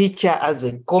a teacher, as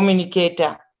a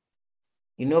communicator,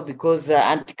 because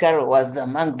Aunt Carol was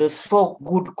among those 4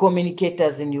 good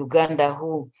communicators in Uganda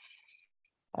who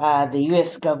the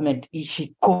US government,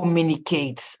 she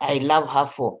communicates. I love her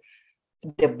for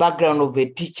the background of a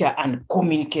teacher and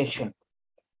communication.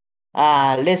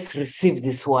 Let's receive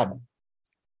this word.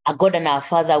 Our God and our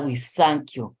Father, we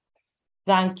thank you.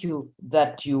 Thank you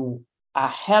that you are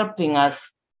helping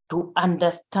us to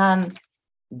understand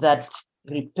that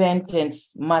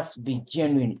repentance must be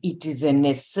genuine. It is a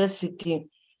necessity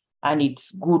and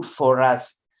it's good for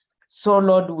us. So,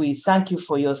 Lord, we thank you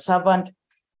for your servant,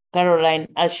 Caroline,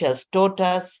 as she has taught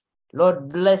us. Lord,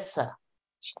 bless her.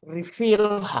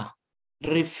 Refill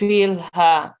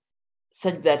her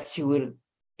such that she will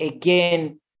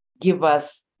again give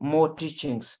us more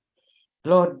teachings.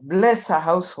 Lord, bless her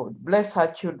household, bless her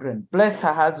children, bless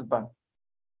her husband.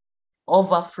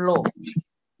 Overflow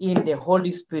in the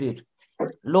Holy Spirit.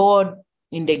 Lord,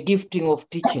 in the gifting of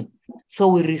teaching. So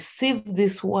we receive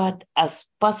this word as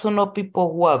personal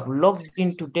people who have logged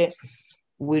in today.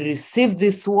 We receive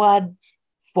this word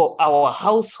for our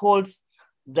households,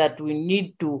 that we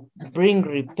need to bring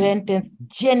repentance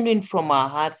genuine from our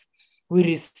hearts. We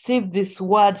receive this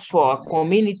word for our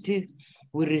community.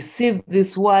 We receive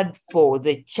this word for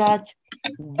the church,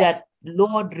 that,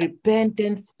 Lord,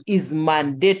 repentance is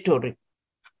mandatory.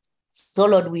 So,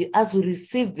 Lord, as we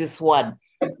receive this word,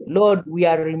 Lord, we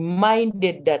are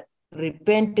reminded that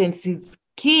repentance is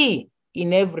key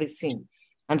in everything.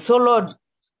 And so, Lord,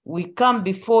 we come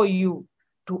before you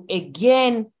to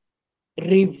again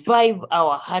revive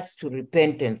our hearts to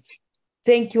repentance.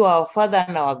 Thank you, our Father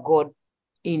and our God.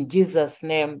 In Jesus'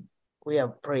 name, we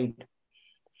have prayed.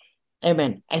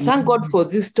 Amen. I thank God for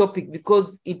this topic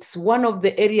because it's one of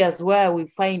the areas where we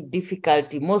find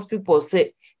difficulty. Most people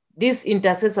say, these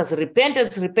intercessors,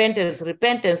 repentance.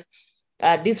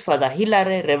 This Father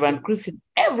Hilary, Reverend Christian,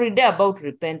 every day about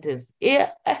repentance.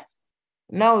 Yeah.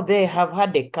 Now they have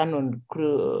had a canon,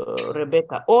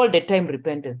 Rebecca, all the time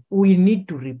repentance. We need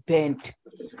to repent.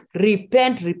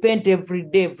 Repent every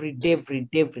day,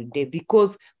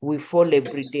 because we fall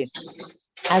every day.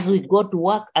 As we go to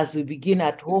work, as we begin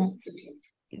at home,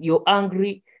 you're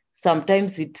angry.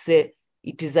 Sometimes it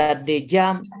is at the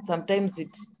jam. Sometimes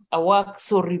it's a work.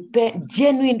 So repent,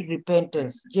 genuine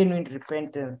repentance.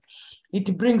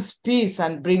 It brings peace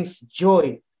and brings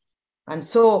joy. And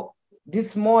so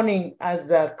this morning, as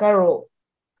Carol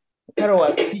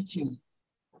was teaching,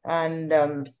 and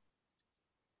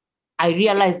I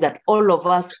realized that all of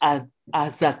us are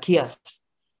Zacchaeus.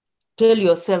 Tell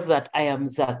yourself that I am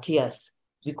Zacchaeus,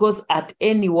 because at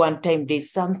any one time,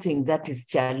 there's something that is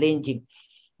challenging.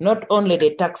 Not only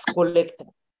the tax collector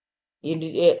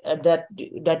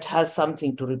that has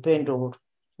something to repent of.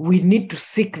 We need to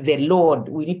seek the Lord.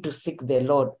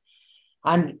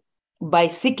 And by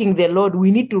seeking the Lord, we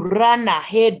need to run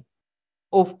ahead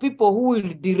of people who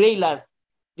will derail us,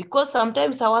 because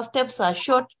sometimes our steps are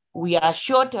short. We are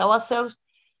short ourselves.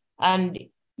 And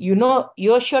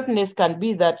your shortness can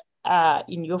be that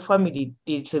in your family,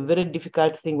 it's a very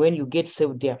difficult thing when you get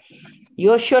saved there.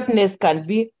 Your shortness can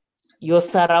be your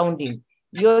surrounding.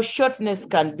 Your shortness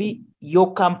can be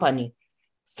your company.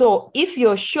 So if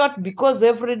you're short because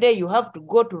every day you have to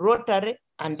go to Rotary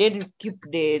and then you keep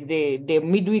the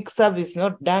midweek service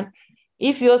not done,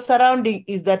 if your surrounding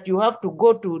is that you have to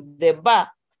go to the bar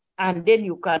and then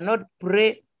you cannot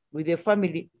pray with the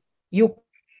family, you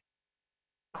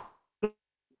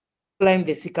climb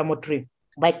the sycamore tree.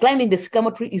 By climbing the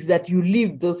sycamore tree is that you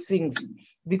leave those things,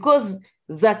 because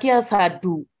Zacchaeus had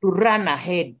to run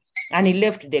ahead and he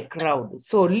left the crowd.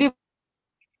 So leave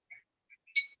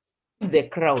the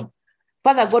crowd.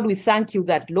 Father God, we thank you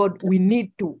that, Lord, we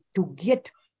need to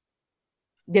get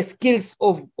the skills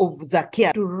of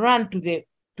Zacchaeus to run to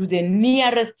the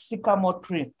nearest sycamore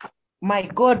tree My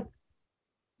God,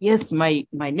 yes, my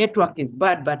network is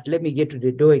bad, but let me get to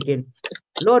the door again.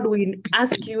 Lord, we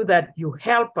ask you that you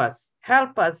help us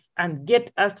and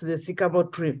get us to the sycamore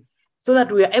tree so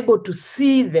that we are able to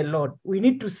see the Lord. We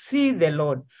need to see the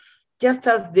Lord. Just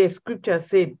as the scripture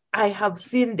said, I have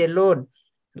seen the Lord,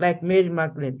 like Mary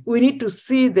Magdalene. We need to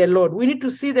see the Lord. We need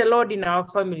to see the Lord in our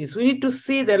families. We need to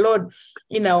see the Lord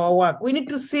in our work. We need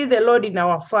to see the Lord in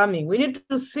our farming. We need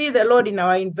to see the Lord in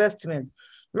our investments.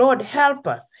 Lord, help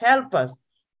us,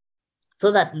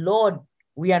 so that, Lord,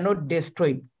 we are not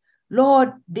destroyed.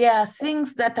 Lord, there are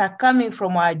things that are coming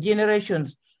from our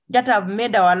generations that have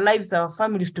made our lives, our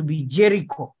families to be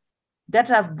Jericho, that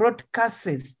have brought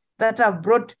curses, that have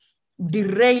brought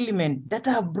derailment, that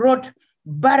have brought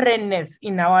barrenness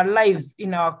in our lives,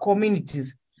 in our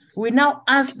communities. We now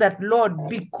ask that, Lord,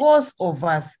 because of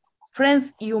us,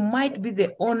 friends, you might be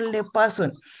the only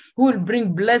person who will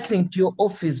bring blessing to your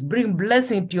office, bring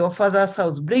blessing to your father's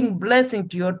house, bring blessing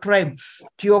to your tribe,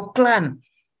 to your clan.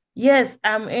 Yes,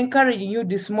 I'm encouraging you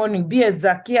this morning, be a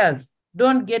Zacchaeus.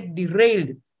 Don't get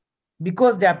derailed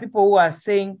because there are people who are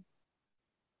saying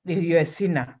you're a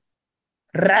sinner.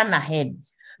 Run ahead.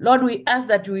 Lord, we ask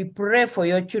that we pray for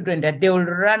your children, that they will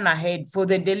run ahead for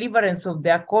the deliverance of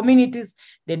their communities,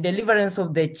 the deliverance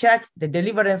of the church, the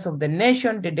deliverance of the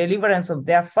nation, the deliverance of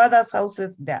their fathers'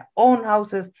 houses, their own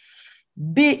houses.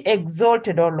 Be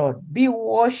exalted, O Lord. Be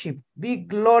worshipped. Be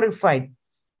glorified.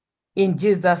 In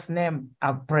Jesus' name,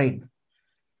 I've prayed.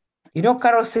 You know,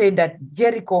 Carol said that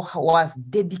Jericho was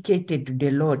dedicated to the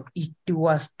Lord. It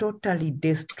was totally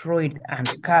destroyed and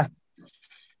cast.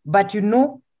 But you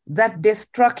know, that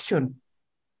destruction,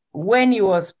 when he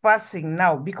was passing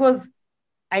now, because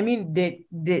I mean,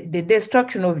 the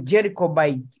destruction of Jericho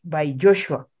by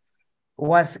Joshua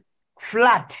was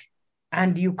flat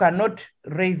and you cannot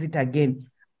raise it again.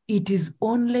 It is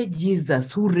only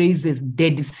Jesus who raises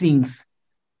dead things.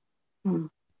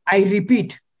 I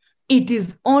repeat, it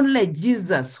is only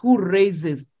Jesus who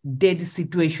raises dead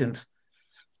situations.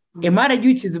 A marriage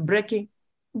which is breaking,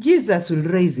 Jesus will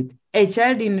raise it. A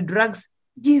child in drugs,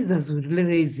 Jesus will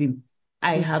raise him.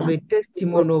 I have a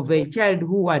testimony of a child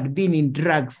who had been in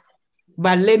drugs.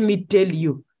 But let me tell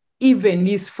you, even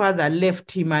his father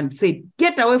left him and said,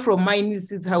 get away from my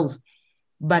niece's house.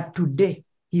 But today,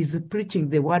 he's preaching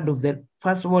the word of the,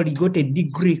 first of all, he got a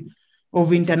degree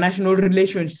of international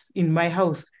relations in my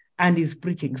house and he's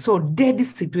preaching. So dead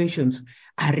situations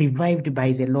are revived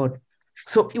by the Lord.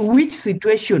 So which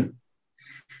situation?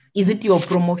 Is it your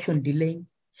promotion delay?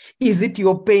 Is it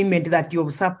your payment that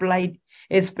you've supplied?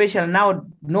 Especially now,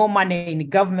 no money in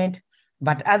government,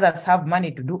 but others have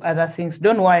money to do other things.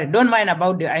 Don't worry. Don't mind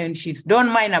about the iron sheets. Don't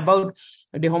mind about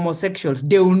the homosexuals.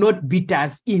 They will not beat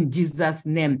us in Jesus'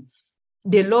 name.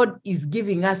 The Lord is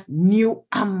giving us new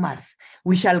armors.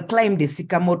 We shall climb the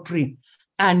sycamore tree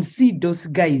and see those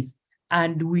guys,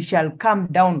 and we shall come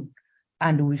down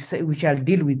and we shall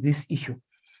deal with this issue.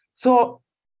 So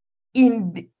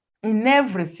in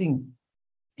everything,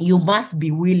 you must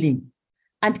be willing.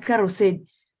 And Carol said,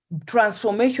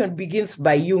 transformation begins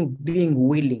by you being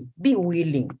willing. Be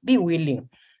willing, be willing.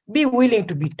 Be willing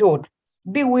to be taught.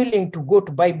 Be willing to go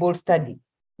to Bible study.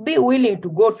 Be willing to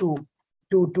go to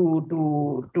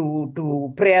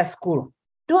prayer school.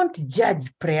 Don't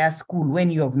judge prayer school when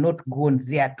you have not gone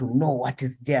there to know what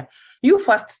is there. You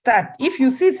first start. If you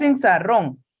see things are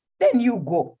wrong, then you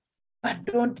go. But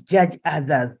don't judge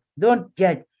others. Don't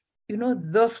judge. You know,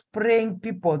 those praying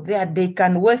people there, they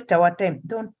can waste our time.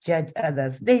 Don't judge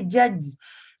others. They judge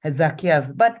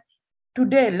Zacchaeus. But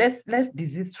today, let's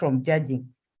desist from judging.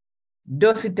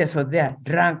 Those cities are there,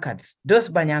 drunkards. Those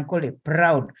Banyankole,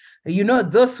 proud. You know,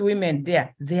 those women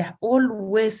there, they are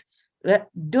always,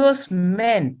 those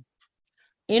men,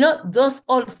 you know, those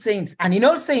old saints. And in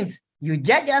all saints, you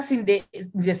judge us in the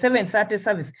 7:30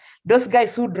 service. Those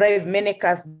guys who drive many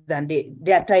cars than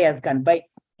their tires can buy.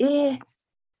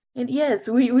 And yes,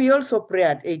 we also pray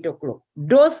at 8 o'clock.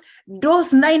 Those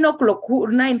 9 o'clock,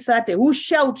 9:30, who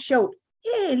shout.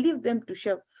 Leave them to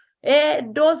shout.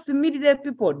 Those midday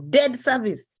people, dead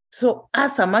service. So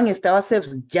us amongst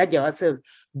ourselves, judge ourselves,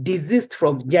 desist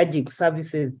from judging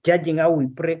services, judging how we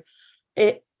pray.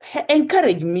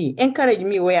 Encourage me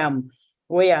where I am.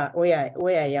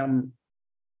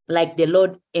 Like the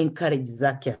Lord encouraged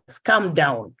Zacchaeus. Come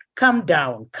down,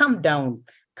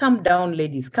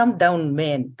 ladies, come down,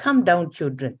 men, come down,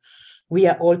 children. We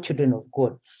are all children of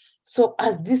God. So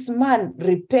as this man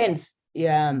repents,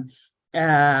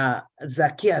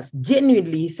 Zacchaeus,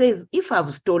 genuinely, he says, if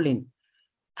I've stolen,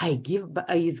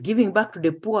 he's giving back to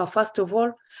the poor, first of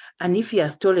all, and if he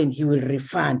has stolen, he will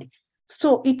refund.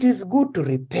 So it is good to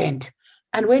repent.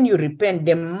 And when you repent,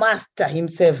 the master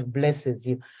himself blesses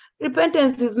you.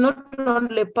 Repentance is not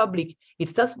only public, it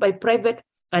starts by private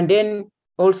and then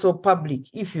also public,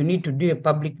 if you need to do a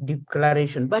public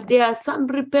declaration. But there are some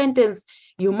repentance,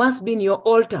 you must be in your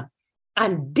altar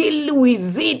and deal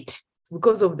with it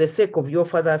because of the sake of your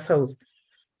Father's house.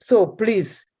 So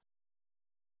please,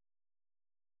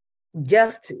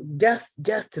 just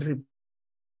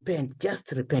repent,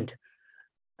 just repent.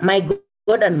 My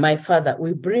God and my Father,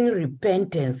 we bring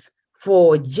repentance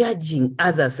for judging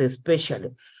others especially.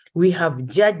 We have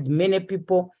judged many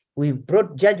people. We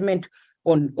brought judgment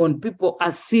on people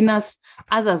as sinners.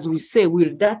 Others we say,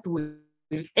 will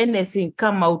anything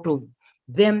come out of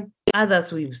them?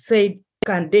 Others we've said,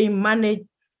 can they manage?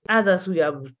 Others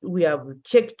we have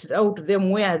checked out them,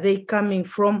 where are they coming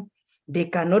from? They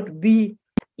cannot be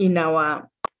in our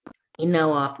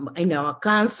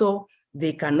council.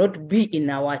 They cannot be in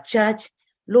our church.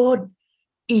 Lord,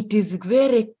 it is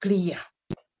very clear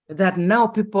that now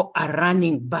people are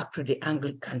running back to the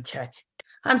Anglican Church.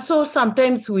 And so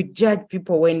sometimes we judge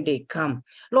people when they come.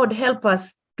 Lord, help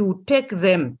us to take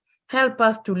them. Help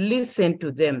us to listen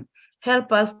to them.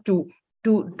 Help us to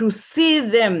see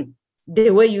them the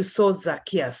way you saw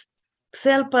Zacchaeus.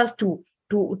 Help us to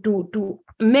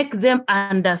make them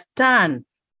understand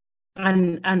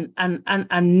and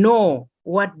know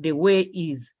what the way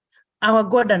is. Our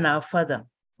God and our Father,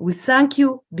 we thank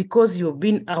you because you've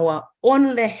been our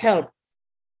only help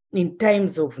in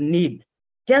times of need.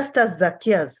 Just as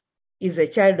Zacchaeus is a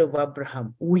child of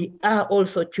Abraham, we are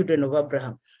also children of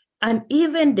Abraham. And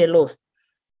even the lost,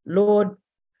 Lord,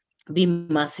 be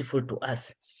merciful to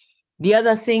us. The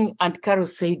other thing, Aunt Carol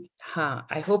said,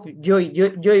 I hope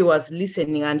Joy was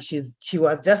listening and she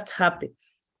was just happy.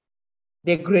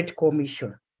 The Great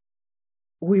Commission.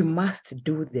 We must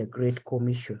do the Great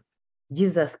Commission.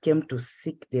 Jesus came to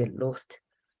seek the lost.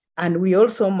 And we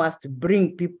also must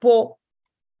bring people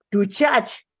to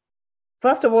church.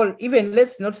 First of all, even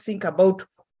let's not think about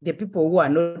the people who are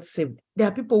not saved. There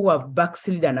are people who have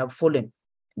backslid and have fallen.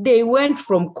 They went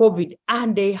from COVID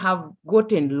and they have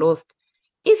gotten lost.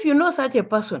 If you know such a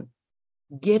person,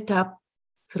 get up,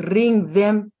 ring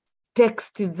them,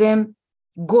 text them,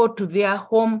 go to their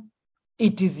home.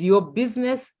 It is your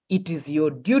business. It is your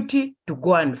duty to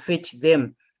go and fetch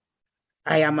them.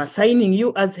 I am assigning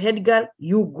you as head girl.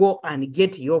 You go and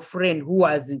get your friend who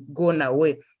has gone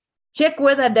away. Check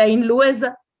whether they're in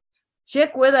Lueza.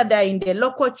 Check whether they're in the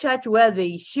local church where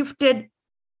they shifted.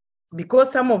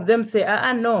 Because some of them say,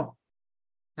 no.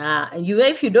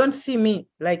 If you don't see me,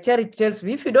 like Charity tells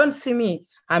me, if you don't see me,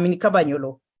 I'm in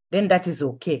Cabanyolo, then that is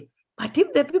okay. But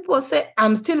if the people say,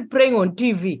 I'm still praying on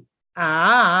TV,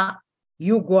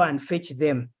 you go and fetch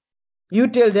them. You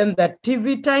tell them that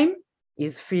TV time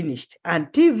is finished.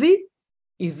 And TV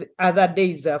is other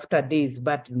days after days.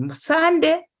 But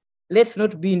Sunday, let's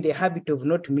not be in the habit of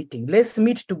not meeting. Let's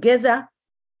meet together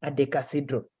at the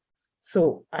cathedral.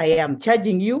 So I am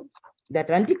charging you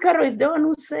that Auntie Carol is the one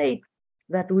who said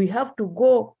that we have to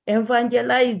go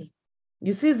evangelize.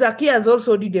 You see, Zacchaeus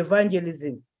also did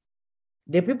evangelism.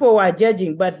 The people were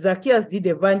judging, but Zacchaeus did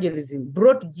evangelism,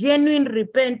 brought genuine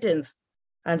repentance.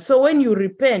 And so when you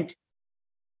repent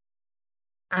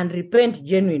and repent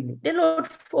genuinely, the Lord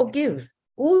forgives.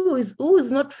 Who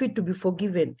is not fit to be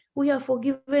forgiven? We are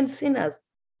forgiven sinners,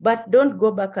 but don't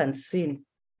go back and sin.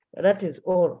 That is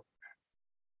all.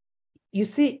 You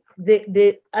see,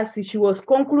 as she was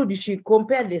concluding, she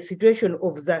compared the situation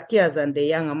of Zacchaeus and the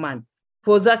young man.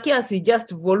 For Zacchaeus, he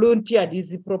just volunteered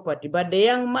his property, but the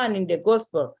young man in the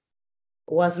gospel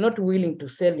was not willing to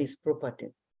sell his property.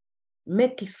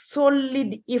 Make a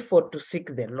solid effort to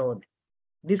seek the Lord.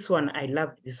 This one, I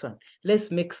love this one.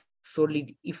 Let's make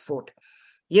solid effort.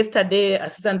 Yesterday,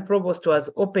 Assistant Provost was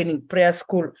opening prayer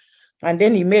school, and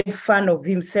then he made fun of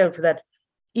himself that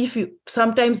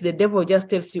sometimes the devil just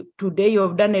tells you, today you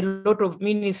have done a lot of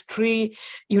ministry,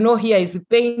 here is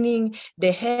paining,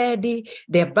 the head,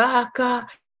 the back,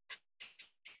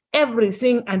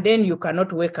 everything, and then you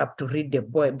cannot wake up to read the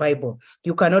Bible.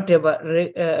 You cannot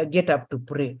ever get up to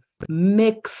pray.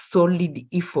 Make solid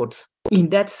efforts in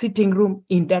that sitting room,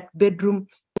 in that bedroom.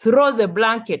 Throw the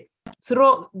blanket.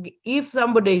 If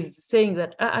somebody is saying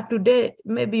that today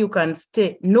maybe you can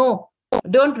stay. No,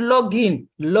 don't log in.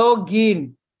 Log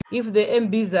in. If the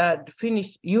MBs are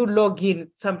finished, you log in.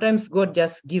 Sometimes God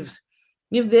just gives.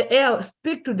 If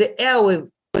speak to the airwave.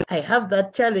 I have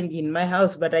that challenge in my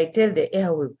house, but I tell the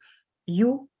airwave,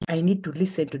 I need to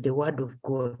listen to the word of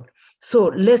God. So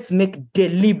let's make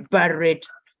deliberate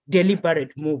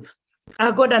moves.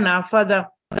 Our God and our Father,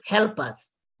 help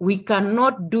us. We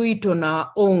cannot do it on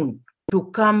our own. to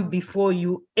come before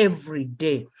you every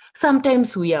day.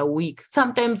 Sometimes we are weak.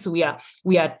 Sometimes we are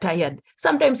tired.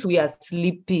 Sometimes we are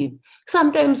sleepy.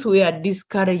 Sometimes we are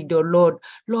discouraged, oh Lord.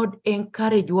 Lord,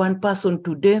 encourage one person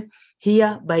today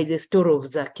here by the story of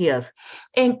Zacchaeus.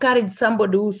 Encourage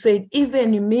somebody who said,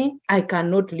 even me, I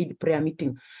cannot lead prayer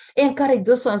meeting. Encourage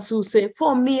those ones who say,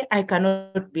 for me, I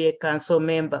cannot be a council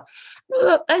member.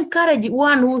 Encourage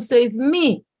one who says,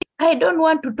 me, I don't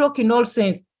want to talk in all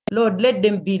sense. Lord, let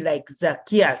them be like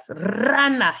Zacchaeus,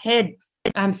 run ahead,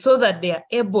 and so that they are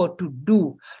able to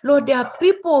do. Lord, there are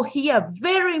people here,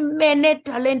 very many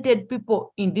talented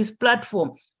people in this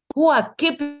platform who are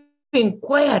keeping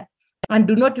quiet and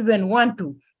do not even want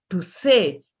to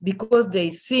say because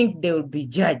they think they will be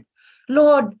judged.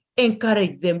 Lord,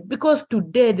 encourage them, because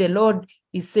today the Lord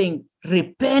is saying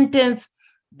repentance,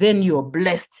 then you're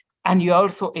blessed, and you're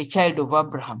also a child of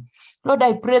Abraham. Lord,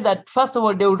 I pray that first of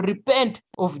all, they will repent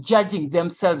of judging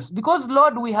themselves, because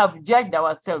Lord, we have judged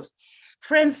ourselves.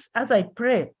 Friends, as I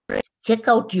pray, check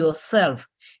out yourself.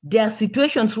 There are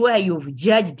situations where you've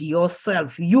judged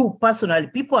yourself. You personally,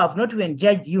 people have not even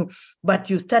judged you, but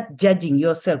you start judging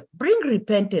yourself. Bring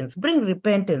repentance, bring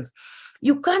repentance.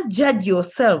 You can't judge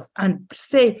yourself and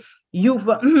say,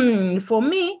 for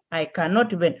me, I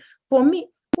cannot even. For me,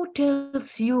 who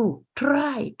tells you?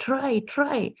 Try.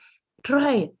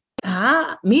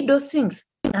 Me those things.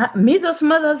 Me those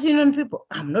mothers union people.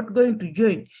 I'm not going to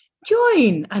join.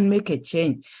 Join and make a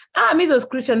change. Me those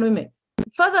Christian women.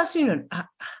 Fathers union.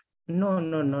 No.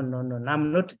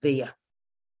 I'm not there.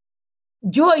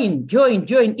 Join.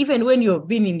 Even when you've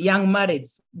been in young marriage,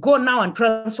 go now and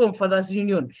transform Fathers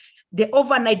Union. The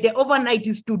overnight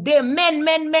is today. Men.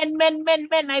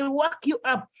 I will work you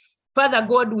up. Father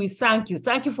God, we thank you.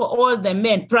 Thank you for all the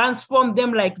men. Transform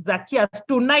them like Zacchaeus.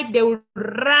 Tonight they will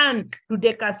run to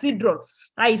the cathedral.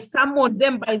 I summon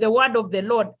them by the word of the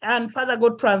Lord. And Father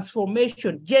God,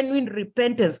 transformation, genuine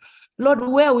repentance. Lord,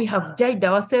 where we have judged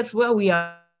ourselves, where we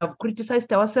have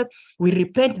criticized ourselves, we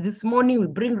repent this morning. We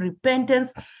bring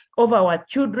repentance over our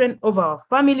children, over our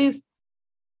families.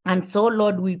 And so,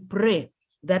 Lord, we pray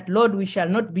that, Lord, we shall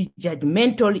not be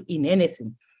judgmental in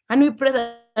anything. And we pray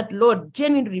that, Lord,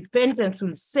 genuine repentance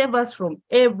will save us from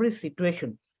every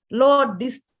situation. Lord,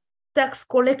 this tax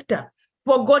collector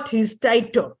forgot his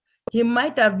title. He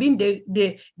might have been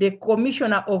the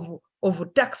commissioner of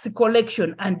tax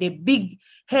collection and the big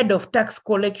head of tax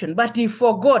collection, but he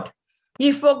forgot.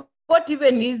 He forgot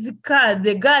even his cars,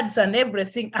 the guards and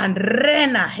everything, and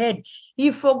ran ahead.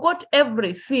 He forgot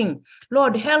everything.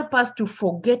 Lord, help us to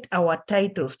forget our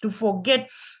titles, to forget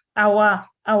our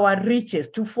riches,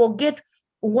 to forget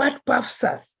what puffs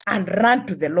us, and run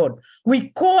to the Lord. We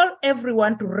call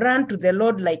everyone to run to the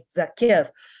Lord like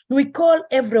Zacchaeus. We call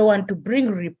everyone to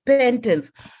bring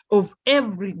repentance, of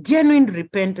every genuine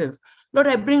repentance. Lord,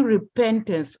 I bring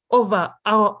repentance over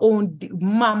our own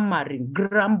murmuring,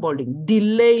 grumbling,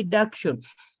 delayed action.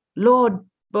 Lord,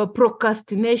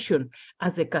 procrastination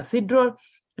as a cathedral.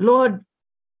 Lord,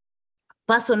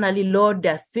 personally, Lord,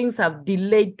 there are things I've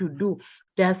delayed to do.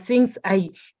 There are things I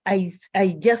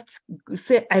just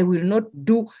say I will not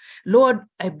do. Lord,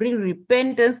 I bring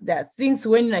repentance. There are things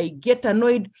when I get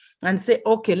annoyed and say,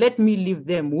 okay, let me leave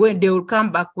them, when they will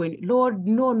come back. When, Lord,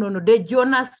 no, the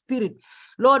Jonah spirit.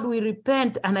 Lord, we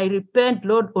repent, and I repent,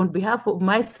 Lord, on behalf of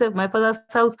myself, my father's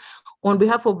house, on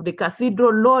behalf of the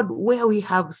cathedral, Lord, where we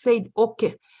have said,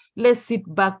 okay, let's sit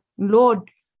back.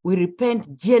 Lord, we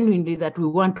repent genuinely that we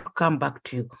want to come back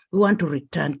to you. We want to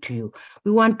return to you.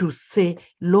 We want to say,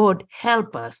 Lord,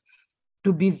 help us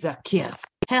to be Zacchaeus.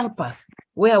 Help us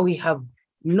where we have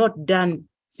not done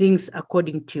things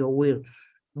according to your will.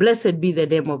 Blessed be the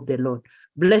name of the Lord.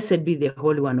 Blessed be the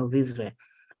Holy One of Israel.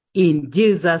 In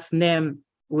Jesus' name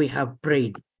we have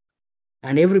prayed.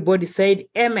 And everybody said,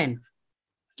 Amen.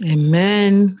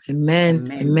 Amen.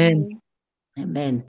 Amen. Amen. Amen.